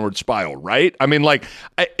the downward spiral, right? I mean, like,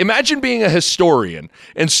 imagine being a historian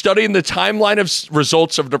and studying the timeline of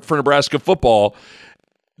results for Nebraska football.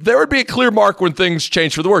 There would be a clear mark when things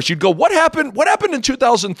changed for the worse. You'd go, what happened? What happened in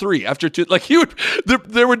 2003?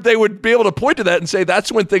 They would be able to point to that and say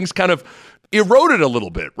that's when things kind of eroded a little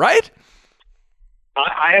bit, right?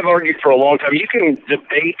 I have argued for a long time. You can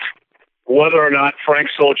debate whether or not Frank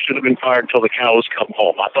Solich should have been fired until the cows come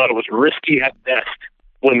home. I thought it was risky at best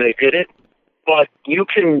when they did it, but you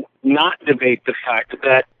can not debate the fact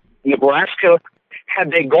that Nebraska,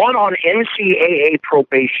 had they gone on NCAA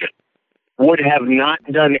probation, would have not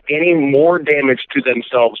done any more damage to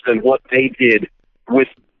themselves than what they did with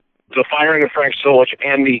the firing of Frank Solich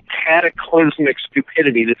and the cataclysmic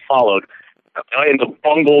stupidity that followed in the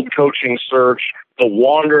bungled coaching search, the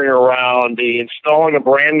wandering around, the installing a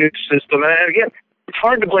brand new system. And again, it's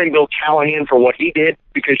hard to blame Bill Callahan for what he did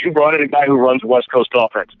because you brought in a guy who runs West Coast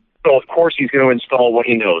offense. So of course he's going to install what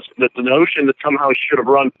he knows. The notion that somehow he should have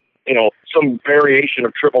run, some variation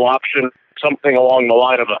of triple option, something along the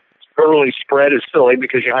line of a early spread is silly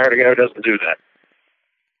because you hired a guy who doesn't do that.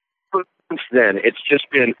 But since then, it's just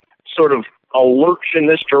been sort of a lurch in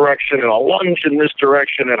this direction and a lunge in this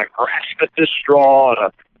direction and a grasp at this straw.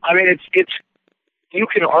 It's you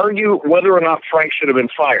can argue whether or not Frank should have been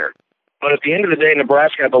fired. But at the end of the day,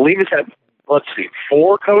 Nebraska, I believe, has had, 5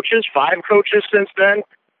 coaches since then.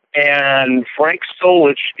 And Frank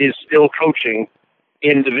Solich is still coaching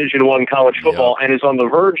in Division I college football and is on the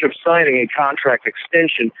verge of signing a contract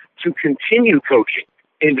extension to continue coaching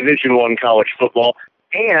in Division I college football.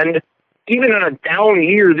 And even in a down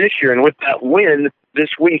year this year, and with that win this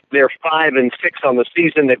week, they're 5-6 on the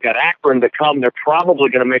season. They've got Akron to come. They're probably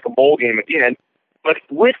going to make a bowl game again. But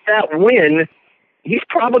with that win, he's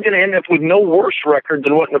probably going to end up with no worse record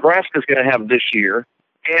than what Nebraska's going to have this year.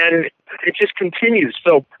 And it just continues.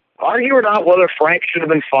 So argue or not whether Frank should have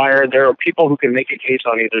been fired, there are people who can make a case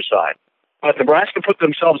on either side. But Nebraska put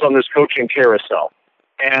themselves on this coaching carousel.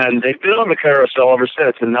 And they've been on the carousel ever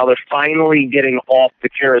since, and now they're finally getting off the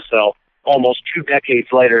carousel almost 2 decades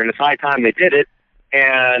later. And it's high time they did it,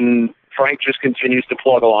 and Frank just continues to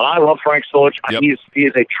plug along. I love Frank Solich. Yep. He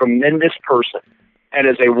is a tremendous person and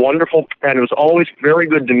is a wonderful, and it was always very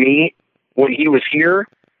good to me when he was here.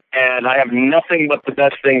 And I have nothing but the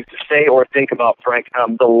best things to say or think about Frank.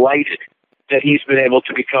 I'm delighted that he's been able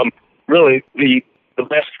to become really the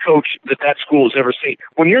best coach that school has ever seen.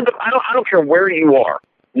 When you're I don't care where you are,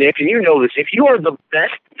 Nick, and you know this, if you are the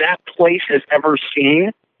best that place has ever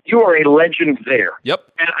seen, you are a legend there. Yep.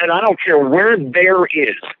 And I don't care where there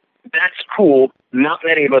is. That's cool. Not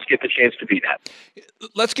many of us get the chance to be that.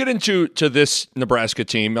 Let's get into this Nebraska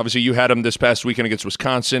team. Obviously, you had them this past weekend against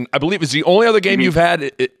Wisconsin. I believe it's the only other game you've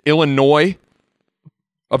had Illinois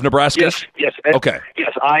of Nebraska. Yes. Okay.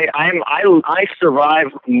 Yes, I survive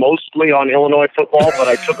mostly on Illinois football, but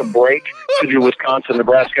I took a break to do Wisconsin,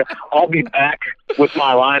 Nebraska. I'll be back with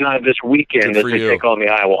my Illini this weekend as they take on the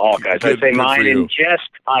Iowa Hawkeyes. I say mine in jest,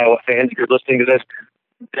 Iowa fans, if you're listening to this.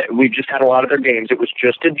 We just had a lot of their games. It was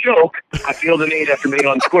just a joke. I feel the need after being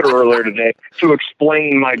on Twitter earlier today to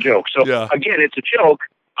explain my joke. So, Again, it's a joke.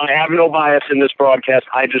 I have no bias in this broadcast.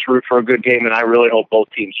 I just root for a good game, and I really hope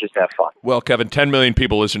both teams just have fun. Well, Kevin, 10 million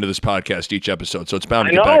people listen to this podcast each episode, so it's bound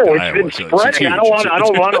to get back to it's Iowa. Been spreading. I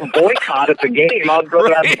don't want to boycott at the game. I'll go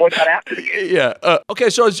to have a boycott after the game. Yeah.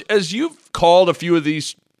 Okay, so as you've called a few of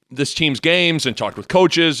this team's games and talked with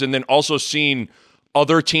coaches and then also seen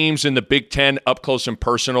other teams in the Big Ten up close and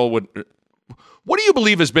personal, would What do you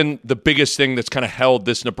believe has been the biggest thing that's kind of held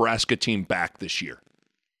this Nebraska team back this year?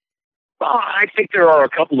 Well, I think there are a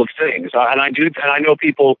couple of things, and I know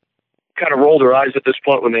people kind of roll their eyes at this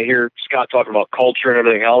point when they hear Scott talking about culture and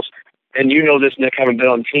everything else. And you know this, Nick, having been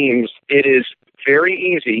on teams, it is very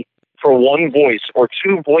easy for one voice or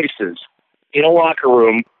two voices in a locker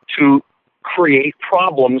room to create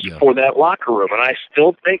problems for that locker room. And I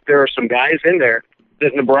still think there are some guys in there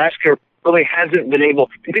that Nebraska really hasn't been able.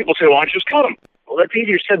 People say, "Well, why don't you just cut them?" Well, that's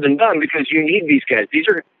easier said than done because you need these guys.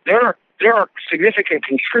 There are significant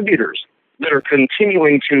contributors that are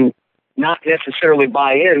continuing to not necessarily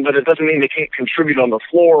buy in, but it doesn't mean they can't contribute on the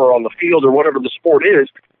floor or on the field or whatever the sport is.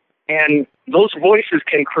 And those voices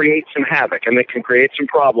can create some havoc and they can create some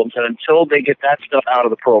problems. And until they get that stuff out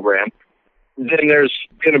of the program, then there's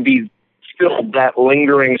going to be still that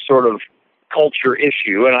lingering sort of culture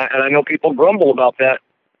issue. And I know people grumble about that,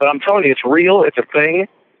 but I'm telling you, it's real, it's a thing,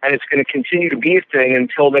 and it's going to continue to be a thing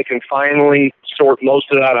until they can finally sort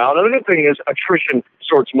most of that out. Another thing is attrition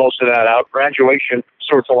sorts most of that out. Graduation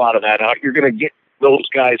sorts a lot of that out. You're going to get those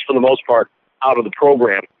guys, for the most part, out of the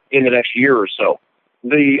program in the next year or so.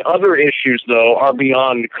 The other issues, though, are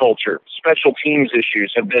beyond culture. Special teams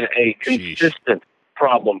issues have been a consistent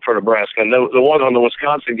problem for Nebraska. And the one on the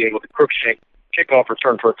Wisconsin game with the crook shank kickoff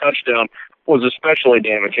return for a touchdown was especially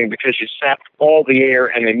damaging because you sapped all the air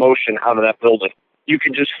and emotion out of that building. You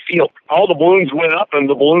could just feel all the balloons went up and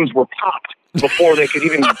the balloons were popped before they could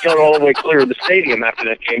even get all the way clear of the stadium after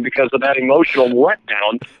that game because of that emotional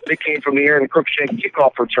letdown that came from the Aaron Cruikshank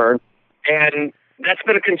kickoff return. And that's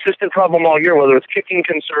been a consistent problem all year, whether it's kicking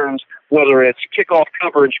concerns, whether it's kickoff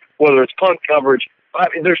coverage, whether it's punt coverage. I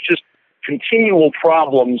mean, there's just continual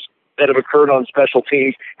problems that have occurred on special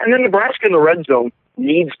teams. And then Nebraska in the red zone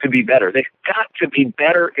needs to be better. They've got to be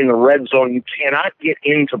better in the red zone. You cannot get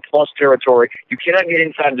into plus territory. You cannot get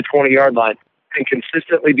inside the 20-yard line and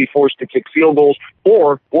consistently be forced to kick field goals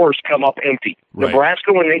or, worse, come up empty. Right.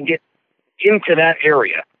 Nebraska, when they get into that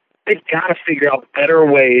area, they've got to figure out better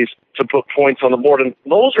ways to put points on the board. And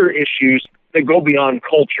those are issues that go beyond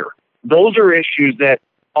culture. Those are issues that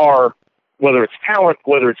are, whether it's talent,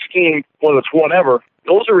 whether it's scheme, whether it's whatever,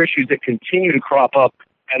 those are issues that continue to crop up.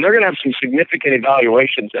 And they're going to have some significant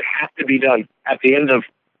evaluations that have to be done at the end of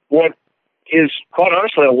what is, quite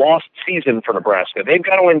honestly, a lost season for Nebraska. They've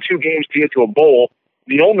got to win 2 games to get to a bowl.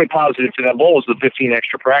 The only positive to that bowl is the 15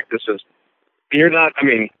 extra practices. You're not, I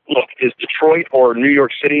mean, look, is Detroit or New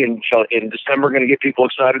York City in December going to get people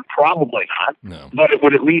excited? Probably not. No. But it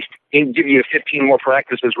would at least give you 15 more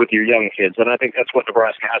practices with your young kids. And I think that's what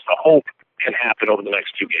Nebraska has to hope can happen over the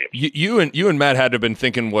next 2 games. You and Matt had to have been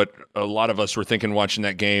thinking what a lot of us were thinking watching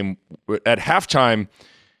that game. At halftime,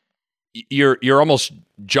 you're almost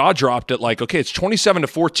jaw dropped at like, okay, it's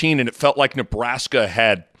 27-14, and it felt like Nebraska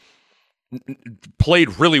had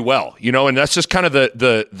played really well, and that's just kind of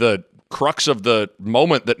the crux of the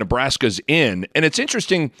moment that Nebraska's in. And it's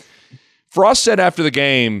interesting. Frost said after the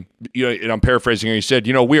game, and I'm paraphrasing here, he said,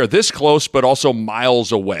 we are this close, but also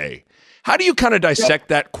miles away. How do you kind of dissect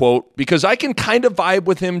that quote? Because I can kind of vibe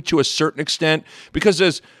with him to a certain extent, because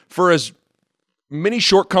as many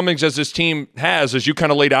shortcomings as this team has, as you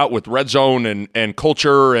kind of laid out with red zone and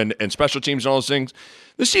culture and special teams and all those things,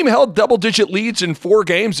 this team held double-digit leads in 4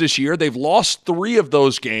 games this year. They've lost 3 of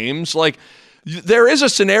those games. Like, there is a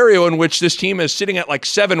scenario in which this team is sitting at like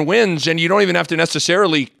 7 wins, and you don't even have to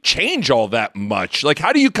necessarily change all that much. Like,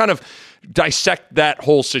 how do you kind of dissect that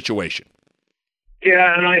whole situation?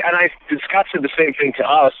 Yeah, and Scott said the same thing to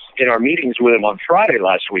us in our meetings with him on Friday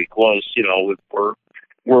last week. Was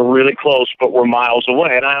we're really close, but we're miles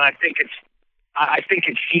away, and I think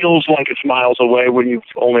it feels like it's miles away when you've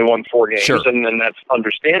only won 4 games, sure. and that's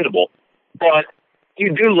understandable. But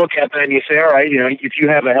you do look at that and you say, all right, if you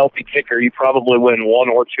have a healthy kicker, you probably win 1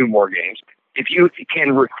 or 2 more games. If you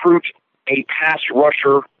can recruit a pass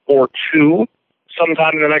rusher or 2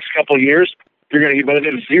 sometime in the next couple of years, you're going to get better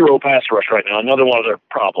than 0 pass rush right now. Another one of their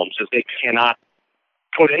problems is they cannot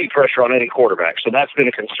put any pressure on any quarterback. So that's been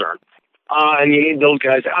a concern. And you need those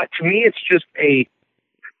guys. To me, it's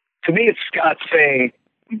Scott saying,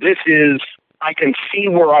 I can see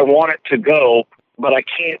where I want it to go, but I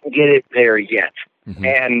can't get it there yet. Mm-hmm.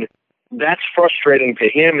 And that's frustrating to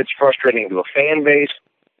him. It's frustrating to the fan base.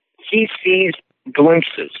 He sees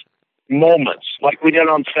glimpses, moments, like we did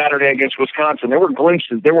on Saturday against Wisconsin. There were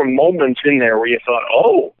glimpses. There were moments in there where you thought,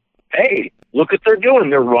 oh, hey, look what they're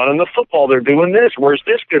doing. They're running the football. They're doing this. Where's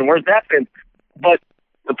this been? Where's that been? But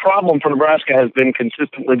the problem for Nebraska has been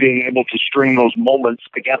consistently being able to string those moments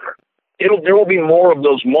together. There will be more of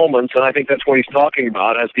those moments, and I think that's what he's talking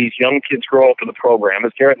about as these young kids grow up in the program,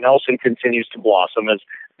 as Garrett Nelson continues to blossom, as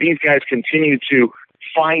these guys continue to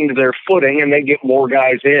find their footing and they get more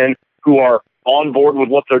guys in who are on board with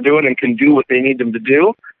what they're doing and can do what they need them to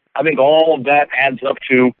do, I think all of that adds up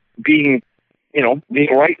to being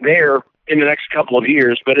right there in the next couple of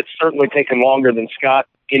years. But it's certainly taken longer than Scott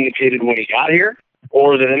indicated when he got here,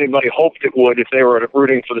 or that anybody hoped it would if they were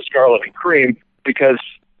rooting for the Scarlet and Cream, because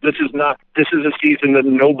this is a season that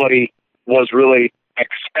nobody was really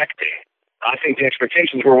expecting. I think the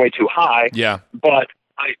expectations were way too high. Yeah. But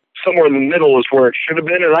somewhere in the middle is where it should have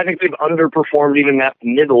been, and I think they've underperformed even that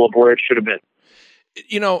middle of where it should have been.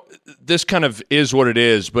 This kind of is what it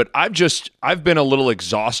is, but I've been a little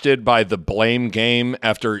exhausted by the blame game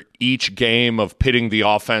after each game of pitting the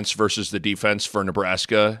offense versus the defense for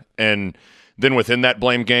Nebraska. And then within that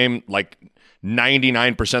blame game, like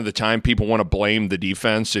 99% of the time, people want to blame the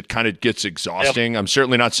defense. It kind of gets exhausting. Yep. I'm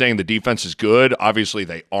certainly not saying the defense is good. Obviously,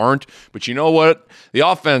 they aren't. But you know what? The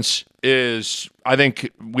offense is, I think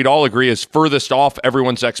we'd all agree, is furthest off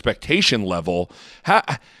everyone's expectation level. How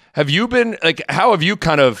have you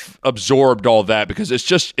kind of absorbed all that? Because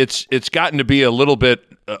it's gotten to be a little bit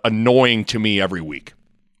annoying to me every week.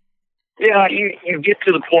 Yeah, you get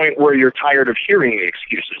to the point where you're tired of hearing the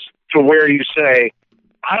excuses, to where you say,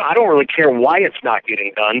 I don't really care why it's not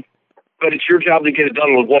getting done, but it's your job to get it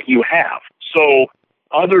done with what you have. So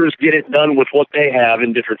others get it done with what they have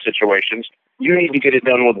in different situations. You need to get it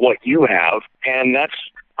done with what you have, and that's,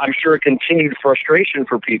 I'm sure, a continued frustration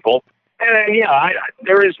for people. And yeah,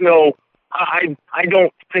 there is no, I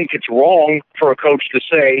don't think it's wrong for a coach to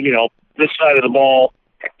say, this side of the ball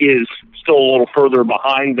is still a little further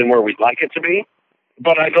behind than where we'd like it to be.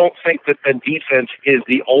 But I don't think that the defense is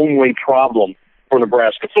the only problem for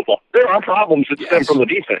Nebraska football. There are problems that stem from the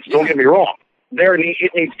defense. Don't get me wrong.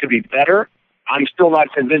 It needs to be better. I'm still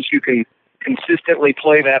not convinced you can consistently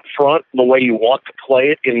play that front the way you want to play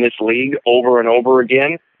it in this league over and over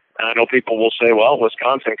again. And I know people will say, well,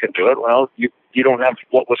 Wisconsin can do it. Well, you don't have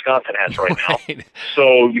what Wisconsin has right now.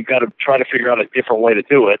 So you've got to try to figure out a different way to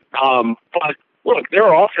do it. But look, there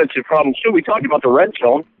are offensive problems too. We talked about the red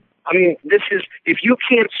zone. I mean, if you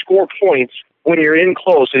can't score points when you're in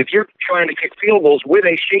close, and if you're trying to kick field goals with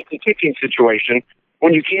a shaky kicking situation,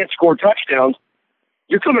 when you can't score touchdowns,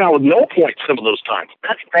 you're coming out with no points some of those times.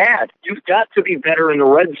 That's bad. You've got to be better in the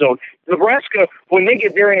red zone. Nebraska, when they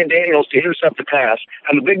get Darian Daniels to intercept the pass,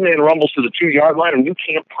 and the big man rumbles to the 2-yard line, and you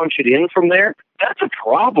can't punch it in from there, that's a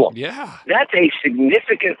problem. Yeah. That's a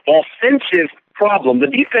significant offensive problem. The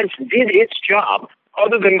defense did its job,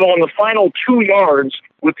 other than going the final 2 yards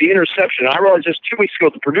with the interception. I realized this 2 weeks ago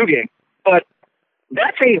at the Purdue game, but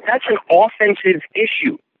that's an offensive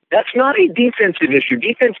issue. That's not a defensive issue.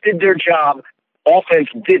 Defense did their job. Offense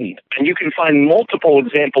didn't. And you can find multiple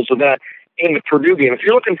examples of that in the Purdue game. If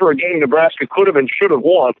you're looking for a game Nebraska could have and should have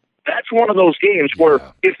won, that's one of those games where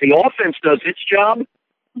if the offense does its job,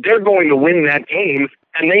 they're going to win that game,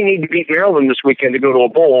 and they need to beat Maryland this weekend to go to a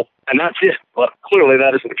bowl, and that's it. But clearly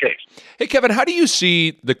that isn't the case. Hey, Kevin, how do you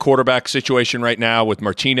see the quarterback situation right now with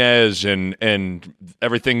Martinez and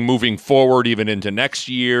everything moving forward even into next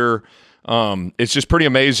year? It's just pretty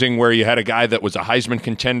amazing where you had a guy that was a Heisman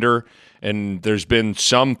contender, and there's been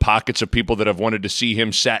some pockets of people that have wanted to see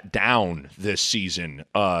him sat down this season.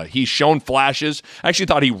 He's shown flashes. I actually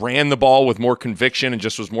thought he ran the ball with more conviction and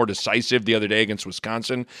just was more decisive the other day against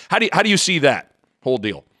Wisconsin. How do you see that whole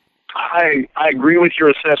deal? I agree with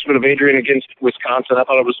your assessment of Adrian against Wisconsin. I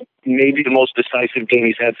thought it was maybe the most decisive game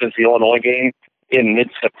he's had since the Illinois game in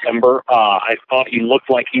mid-September. I thought he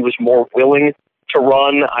looked like he was more willing to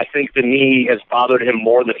run. I think the knee has bothered him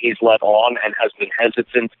more than he's let on and has been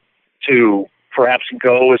hesitant to perhaps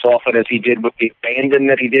go as often as he did with the abandon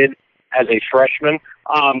that he did as a freshman.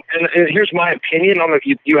 And here's my opinion on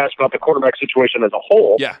it. You asked about the quarterback situation as a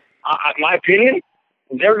whole. Yeah. My opinion,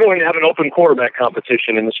 they're going to have an open quarterback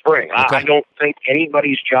competition in the spring. Okay. I don't think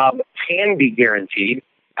anybody's job can be guaranteed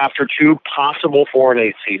after 2 possible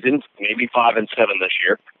 4-8 seasons, maybe 5-7 this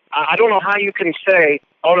year. I don't know how you can say,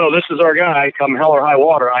 oh, no, this is our guy, come hell or high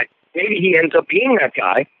water. Maybe he ends up being that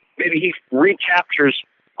guy. Maybe he recaptures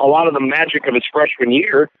a lot of the magic of his freshman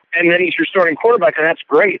year, and then he's your starting quarterback, and that's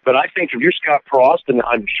great. But I think if you're Scott Frost, and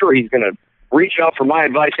I'm sure he's going to reach out for my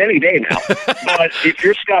advice any day now, but if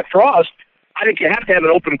you're Scott Frost, I think you have to have an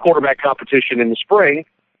open quarterback competition in the spring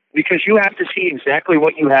because you have to see exactly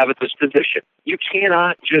what you have at this position. You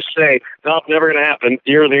cannot just say, no, it's never going to happen.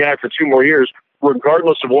 You're the guy for 2 more years,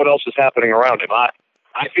 regardless of what else is happening around him.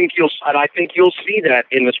 I think you'll see that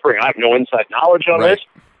in the spring. I have no inside knowledge on this.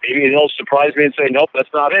 Maybe he'll surprise me and say, nope, that's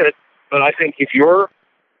not it. But I think if you're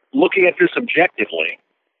looking at this objectively,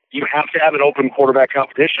 you have to have an open quarterback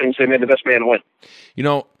competition and say, man, the best man win.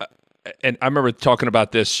 and I remember talking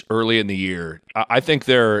about this early in the year. I think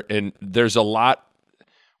there's a lot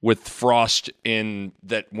with Frost in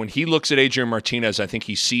that when he looks at Adrian Martinez, I think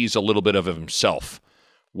he sees a little bit of himself,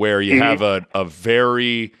 where you have a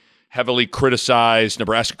very heavily criticized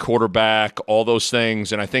Nebraska quarterback, all those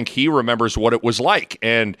things, and I think he remembers what it was like.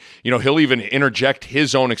 And, he'll even interject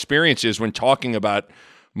his own experiences when talking about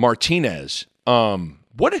Martinez. So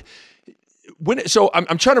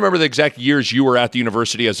I'm trying to remember the exact years you were at the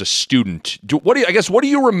university as a student. What do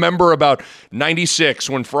you remember about 96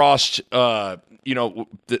 when Frost,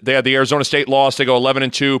 they had the Arizona State loss, they go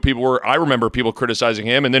 11-2. I remember people criticizing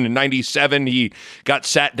him. And then in 97, he got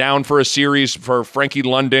sat down for a series for Frankie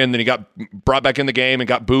London. Then he got brought back in the game and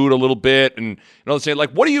got booed a little bit. And say,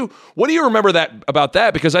 like, what do you remember about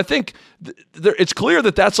that? Because I think it's clear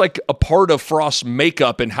that that's like a part of Frost's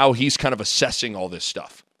makeup and how he's kind of assessing all this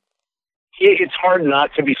stuff. It's hard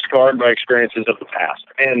not to be scarred by experiences of the past.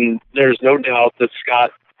 And there's no doubt that Scott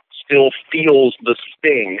still feels the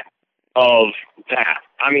sting of that.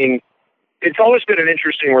 I mean, it's always been an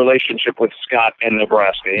interesting relationship with Scott and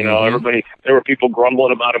Nebraska. Everybody, there were people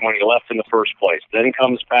grumbling about him when he left in the first place. Then he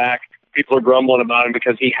comes back. People are grumbling about him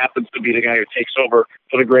because he happens to be the guy who takes over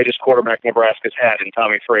for the greatest quarterback Nebraska's had in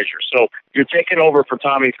Tommy Frazier. So you're taking over for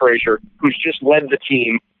Tommy Frazier, who's just led the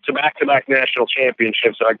team to back-to-back national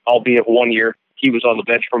championships, albeit one year he was on the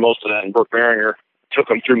bench for most of that, and Brooke Behringer took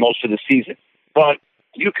him through most of the season. But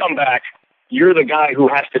you come back, you're the guy who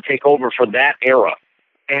has to take over for that era.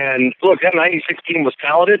 And look, that 96 team was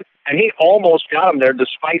talented, and he almost got him there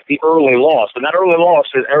despite the early loss. And that early loss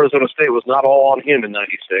at Arizona State was not all on him in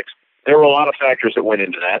 96. There were a lot of factors that went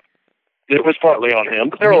into that. It was partly on him,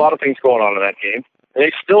 but there were a lot of things going on in that game. And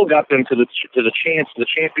they still got them to the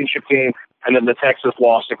championship game, and then the Texas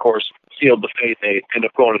loss, of course, sealed the fate. They ended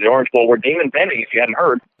up going to the Orange Bowl, where Damon Benning, if you hadn't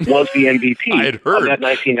heard, was the MVP of that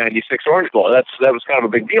 1996 Orange Bowl. That was kind of a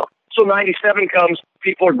big deal. So 97 comes,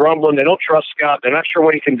 people are grumbling, they don't trust Scott, they're not sure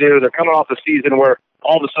what he can do, they're coming off a season where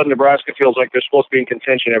all of a sudden Nebraska feels like they're supposed to be in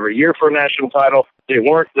contention every year for a national title. They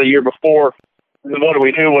weren't the year before. What do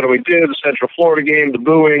we do? The Central Florida game, the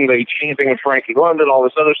booing, the chanting of Frankie London, all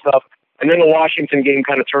this other stuff. And then the Washington game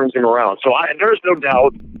kind of turns him around. So there's no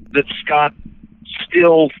doubt that Scott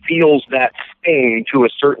still feels that sting to a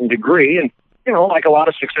certain degree. And, like a lot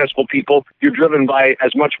of successful people, you're driven by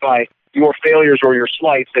as much by your failures or your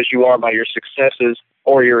slights as you are by your successes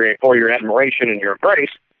or your admiration and your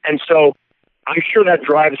embrace. And so I'm sure that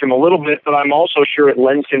drives him a little bit, but I'm also sure it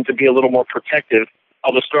lends him to be a little more protective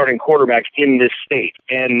of the starting quarterbacks in this state.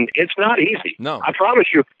 And it's not easy. No. I promise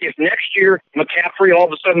you, if next year McCaffrey all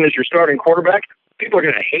of a sudden is your starting quarterback, people are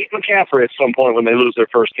going to hate McCaffrey at some point when they lose their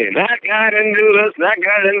first game. That guy didn't do this, that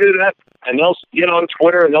guy didn't do that. And they'll get on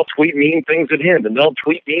Twitter and they'll tweet mean things at him, and they'll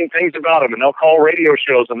tweet mean things about him, and they'll call radio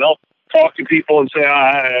shows, and they'll talk to people and say,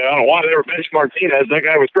 I don't know why they were bench Martinez. That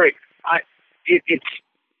guy was great.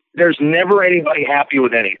 There's never anybody happy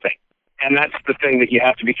with anything. And that's the thing that you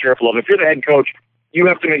have to be careful of. If you're the head coach, you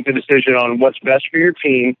have to make the decision on what's best for your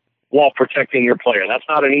team while protecting your player. That's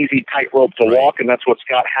not an easy tightrope to walk, and that's what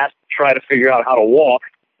Scott has to try to figure out how to walk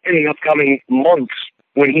in the upcoming months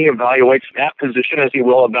when he evaluates that position, as he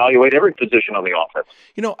will evaluate every position on the offense.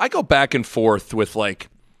 I go back and forth with,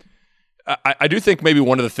 I do think maybe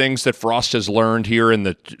one of the things that Frost has learned here in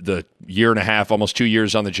the year and a half, almost 2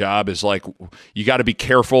 years on the job, is you got to be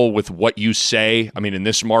careful with what you say. I mean, in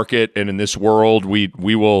this market and in this world, we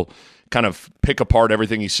will kind of pick apart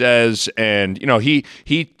everything he says, and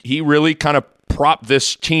he really kind of propped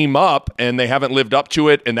this team up, and they haven't lived up to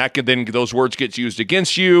it, and that could then those words get used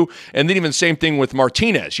against you. And then even same thing with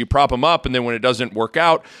Martinez, you prop him up, and then when it doesn't work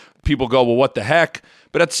out, people go, well, what the heck?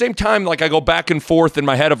 But at the same time, I go back and forth in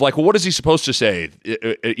my head of well, what is he supposed to say?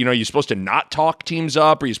 You're supposed to not talk teams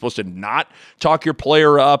up? Are you supposed to not talk your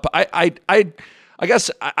player up? I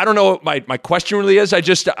guess I don't know what my question really is.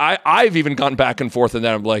 I've even gone back and forth in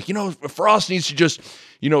that. I'm like, Frost needs to just,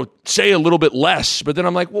 say a little bit less. But then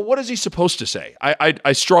I'm like, well, what is he supposed to say?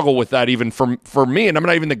 I struggle with that even for me, and I'm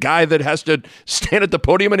not even the guy that has to stand at the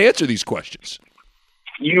podium and answer these questions.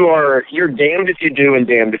 You're damned if you do and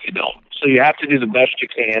damned if you don't. So you have to do the best you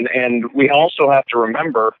can. And we also have to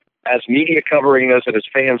remember, as media covering this and as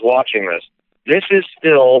fans watching this is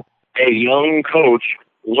still a young coach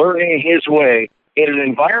learning his way in an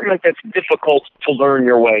environment that's difficult to learn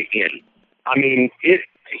your way in. I mean,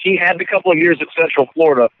 he had a couple of years at Central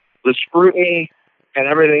Florida. The scrutiny and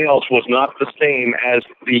everything else was not the same as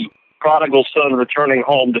the prodigal son returning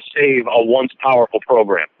home to save a once powerful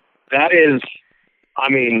program. That is,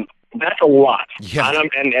 that's a lot. Yeah.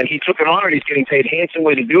 And he took it on, and he's getting paid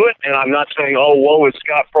handsomely to do it. And I'm not saying, woe is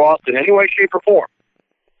Scott Frost in any way, shape, or form.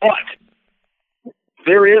 But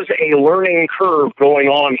there is a learning curve going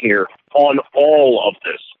on here on all of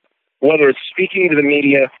this. Whether it's speaking to the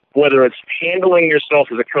media, whether it's handling yourself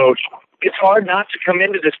as a coach, it's hard not to come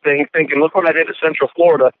into this thing thinking, look what I did at Central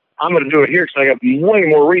Florida. I'm going to do it here because I got way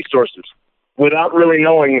more resources, without really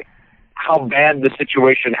knowing how bad the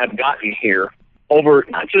situation had gotten here over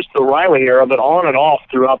not just the Riley era, but on and off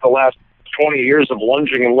throughout the last 20 years of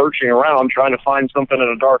lunging and lurching around trying to find something in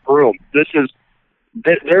a dark room.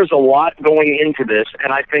 There's a lot going into this,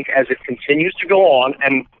 and I think as it continues to go on,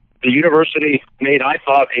 and the university made, I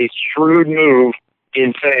thought, a shrewd move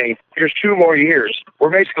in saying, here's 2 more years.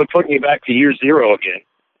 We're basically putting you back to year 0 again.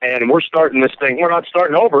 And we're starting this thing. We're not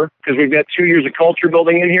starting over because we've got 2 years of culture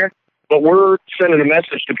building in here, but we're sending a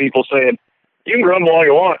message to people saying, you can grumble all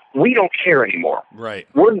you want. We don't care anymore. Right.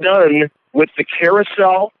 We're done with the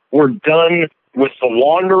carousel. We're done with the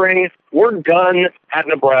wandering. We're done at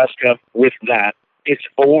Nebraska with that. It's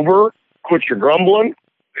over. Quit your grumbling.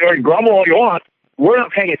 Grumble all you want. We're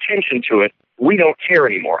not paying attention to it. We don't care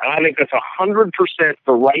anymore. And I think that's 100%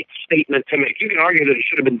 the right statement to make. You can argue that it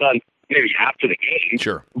should have been done maybe after the game.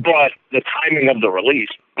 Sure. But the timing of the release.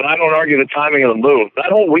 But I don't argue the timing of the move.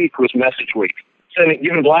 That whole week was message week.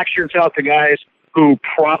 Giving black shirts out to guys who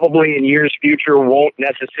probably in years future won't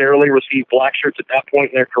necessarily receive black shirts at that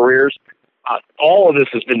point in their careers. All of this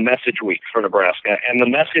has been message week for Nebraska. And the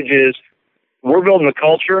message is, we're building the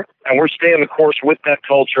culture, and we're staying the course with that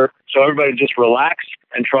culture, so everybody just relax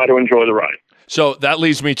and try to enjoy the ride. So that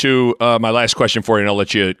leads me to my last question for you, and I'll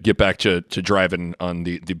let you get back to driving on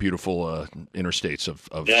the beautiful interstates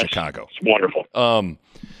of Yes, Chicago. It's wonderful.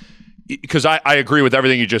 Because I agree with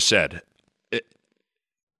everything you just said.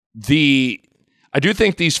 I do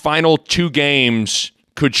think these final 2 games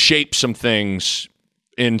could shape some things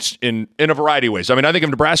in a variety of ways. I mean, I think if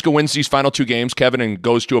Nebraska wins these final 2 games, Kevin, and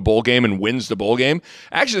goes to a bowl game and wins the bowl game,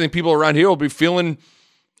 I actually think people around here will be feeling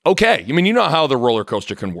okay. I mean, you know how the roller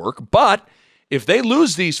coaster can work, but if they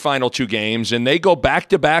lose these final 2 games and they go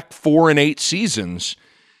back-to-back 4-8 seasons,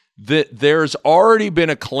 there's already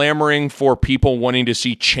been a clamoring for people wanting to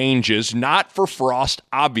see changes, not for Frost,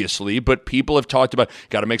 obviously, but people have talked about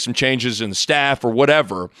got to make some changes in the staff or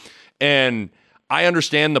whatever. And I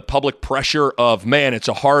understand the public pressure of, man, it's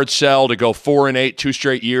a hard sell to go 4-8, 2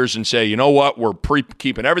 straight years and say, you know what, we're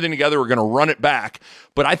keeping everything together, we're going to run it back.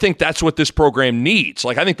 But I think that's what this program needs.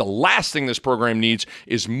 Like, I think the last thing this program needs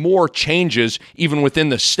is more changes, even within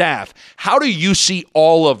the staff. How do you see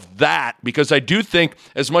all of that? Because I do think,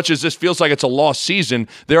 as much as this feels like it's a lost season,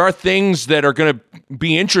 there are things that are going to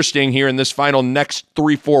be interesting here in this final next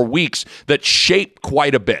 3-4 weeks that shape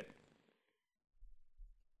quite a bit.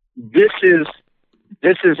 This is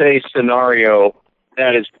a scenario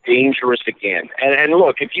that is dangerous again. And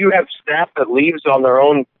look, if you have staff that leaves on their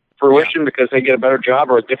own fruition because they get a better job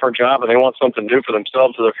or a different job and they want something to do for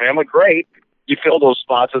themselves or their family, great. You fill those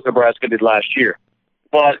spots as Nebraska did last year.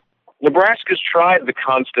 But Nebraska's tried the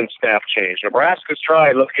constant staff change. Nebraska's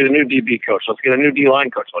tried, let's get a new DB coach, let's get a new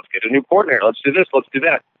D-line coach, let's get a new coordinator, let's do this, let's do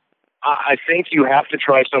that. I think you have to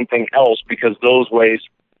try something else because those ways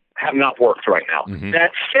have not worked right now. Mm-hmm.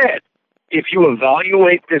 That said, if you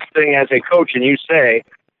evaluate this thing as a coach and you say,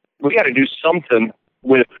 we got to do something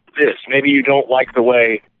with this. Maybe you don't like the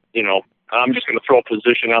way, I'm just going to throw a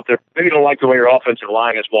position out there. Maybe you don't like the way your offensive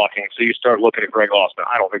line is blocking, so you start looking at Greg Austin.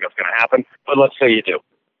 I don't think that's going to happen, but let's say you do.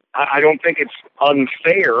 I don't think it's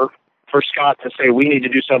unfair for Scott to say we need to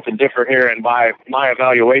do something different here, and by my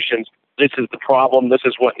evaluations, this is the problem, this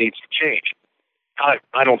is what needs to change.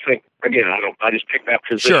 I don't think, again, I just picked that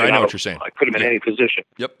position. Sure, I know what you're saying. I could have been any position.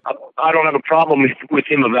 Yep. I don't have a problem with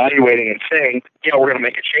him evaluating and saying, we're going to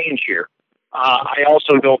make a change here. I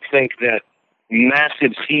also don't think that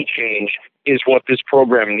massive sea change is what this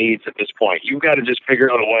program needs at this point. You've got to just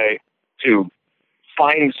figure out a way to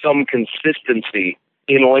find some consistency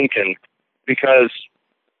in Lincoln because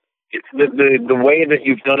the way that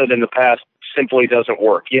you've done it in the past simply doesn't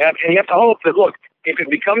work. And you have to hope that, look, if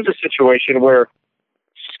it becomes a situation where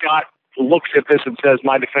Scott looks at this and says,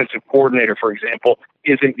 my defensive coordinator, for example,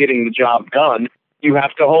 isn't getting the job done, you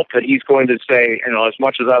have to hope that he's going to say, as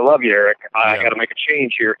much as I love you, Eric, I got to make a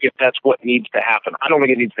change here if that's what needs to happen. I don't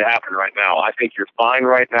think it needs to happen right now. I think you're fine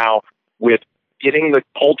right now with getting the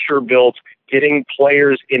culture built, getting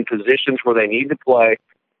players in positions where they need to play.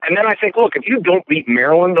 And then I think, look, if you don't beat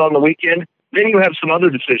Maryland on the weekend, then you have some other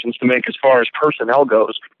decisions to make as far as personnel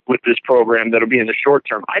goes with this program that'll be in the short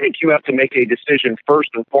term. I think you have to make a decision first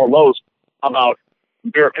and foremost about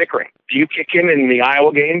Barrett Pickering. Do you kick him in the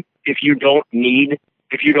Iowa game if you don't win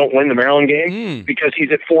the Maryland game? Because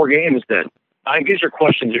he's at 4 games then. I think these are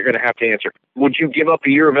questions you're going to have to answer. Would you give up a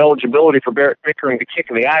year of eligibility for Barrett Pickering to kick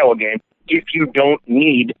in the Iowa game if you don't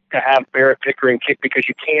need to have Barrett Pickering kick because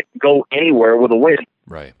you can't go anywhere with a win?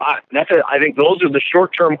 Right. I think those are the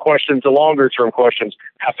short-term questions. The longer-term questions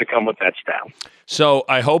have to come with that staff. So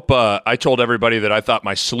I hope I told everybody that I thought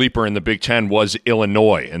my sleeper in the Big Ten was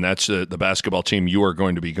Illinois, and that's the basketball team you are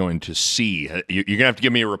going to see. You're going to have to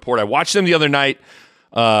give me a report. I watched them the other night.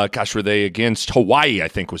 Were they against Hawaii, I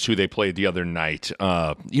think was who they played the other night.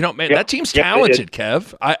 That team's talented,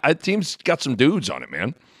 Kev. That team's got some dudes on it,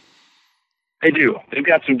 man. They do. They've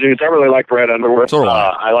got some dudes. I really like Brad Underwood. So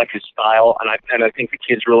I like his style, and I think the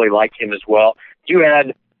kids really like him as well. You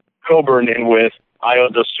had Coburn in with Ayo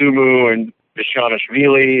Dosunmu and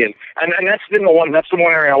Bishanishvili, and that's been the one. That's the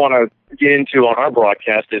one area I want to get into on our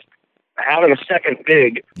broadcast is having a second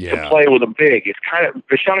big to play with a big. It's kind of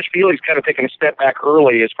Bishanishvili's kind of taken a step back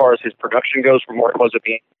early as far as his production goes from where it was at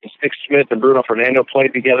the Stick Smith and Bruno Fernando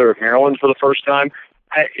played together at Maryland for the first time.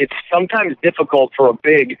 It's sometimes difficult for a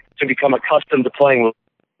big to become accustomed to playing with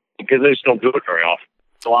because they just don't do it very often.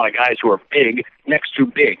 It's a lot of guys who are big next to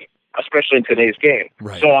big, especially in today's game.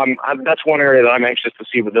 Right. So that's one area that I'm anxious to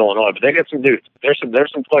see with Illinois. But they got some dudes. There's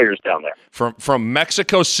some players down there. From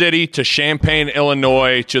Mexico City to Champaign,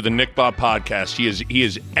 Illinois to the Nick Bob podcast, he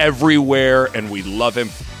is everywhere, and we love him.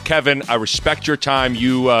 Kevin, I respect your time.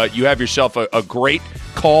 You have yourself a great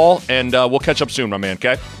call, and we'll catch up soon, my man.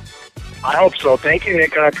 Okay. I hope so. Thank you,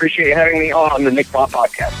 Nick, and I appreciate you having me on the Nick Bob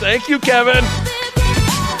podcast. Thank you, Kevin.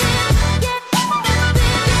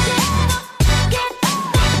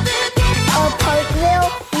 A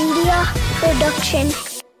Parkville Media Production.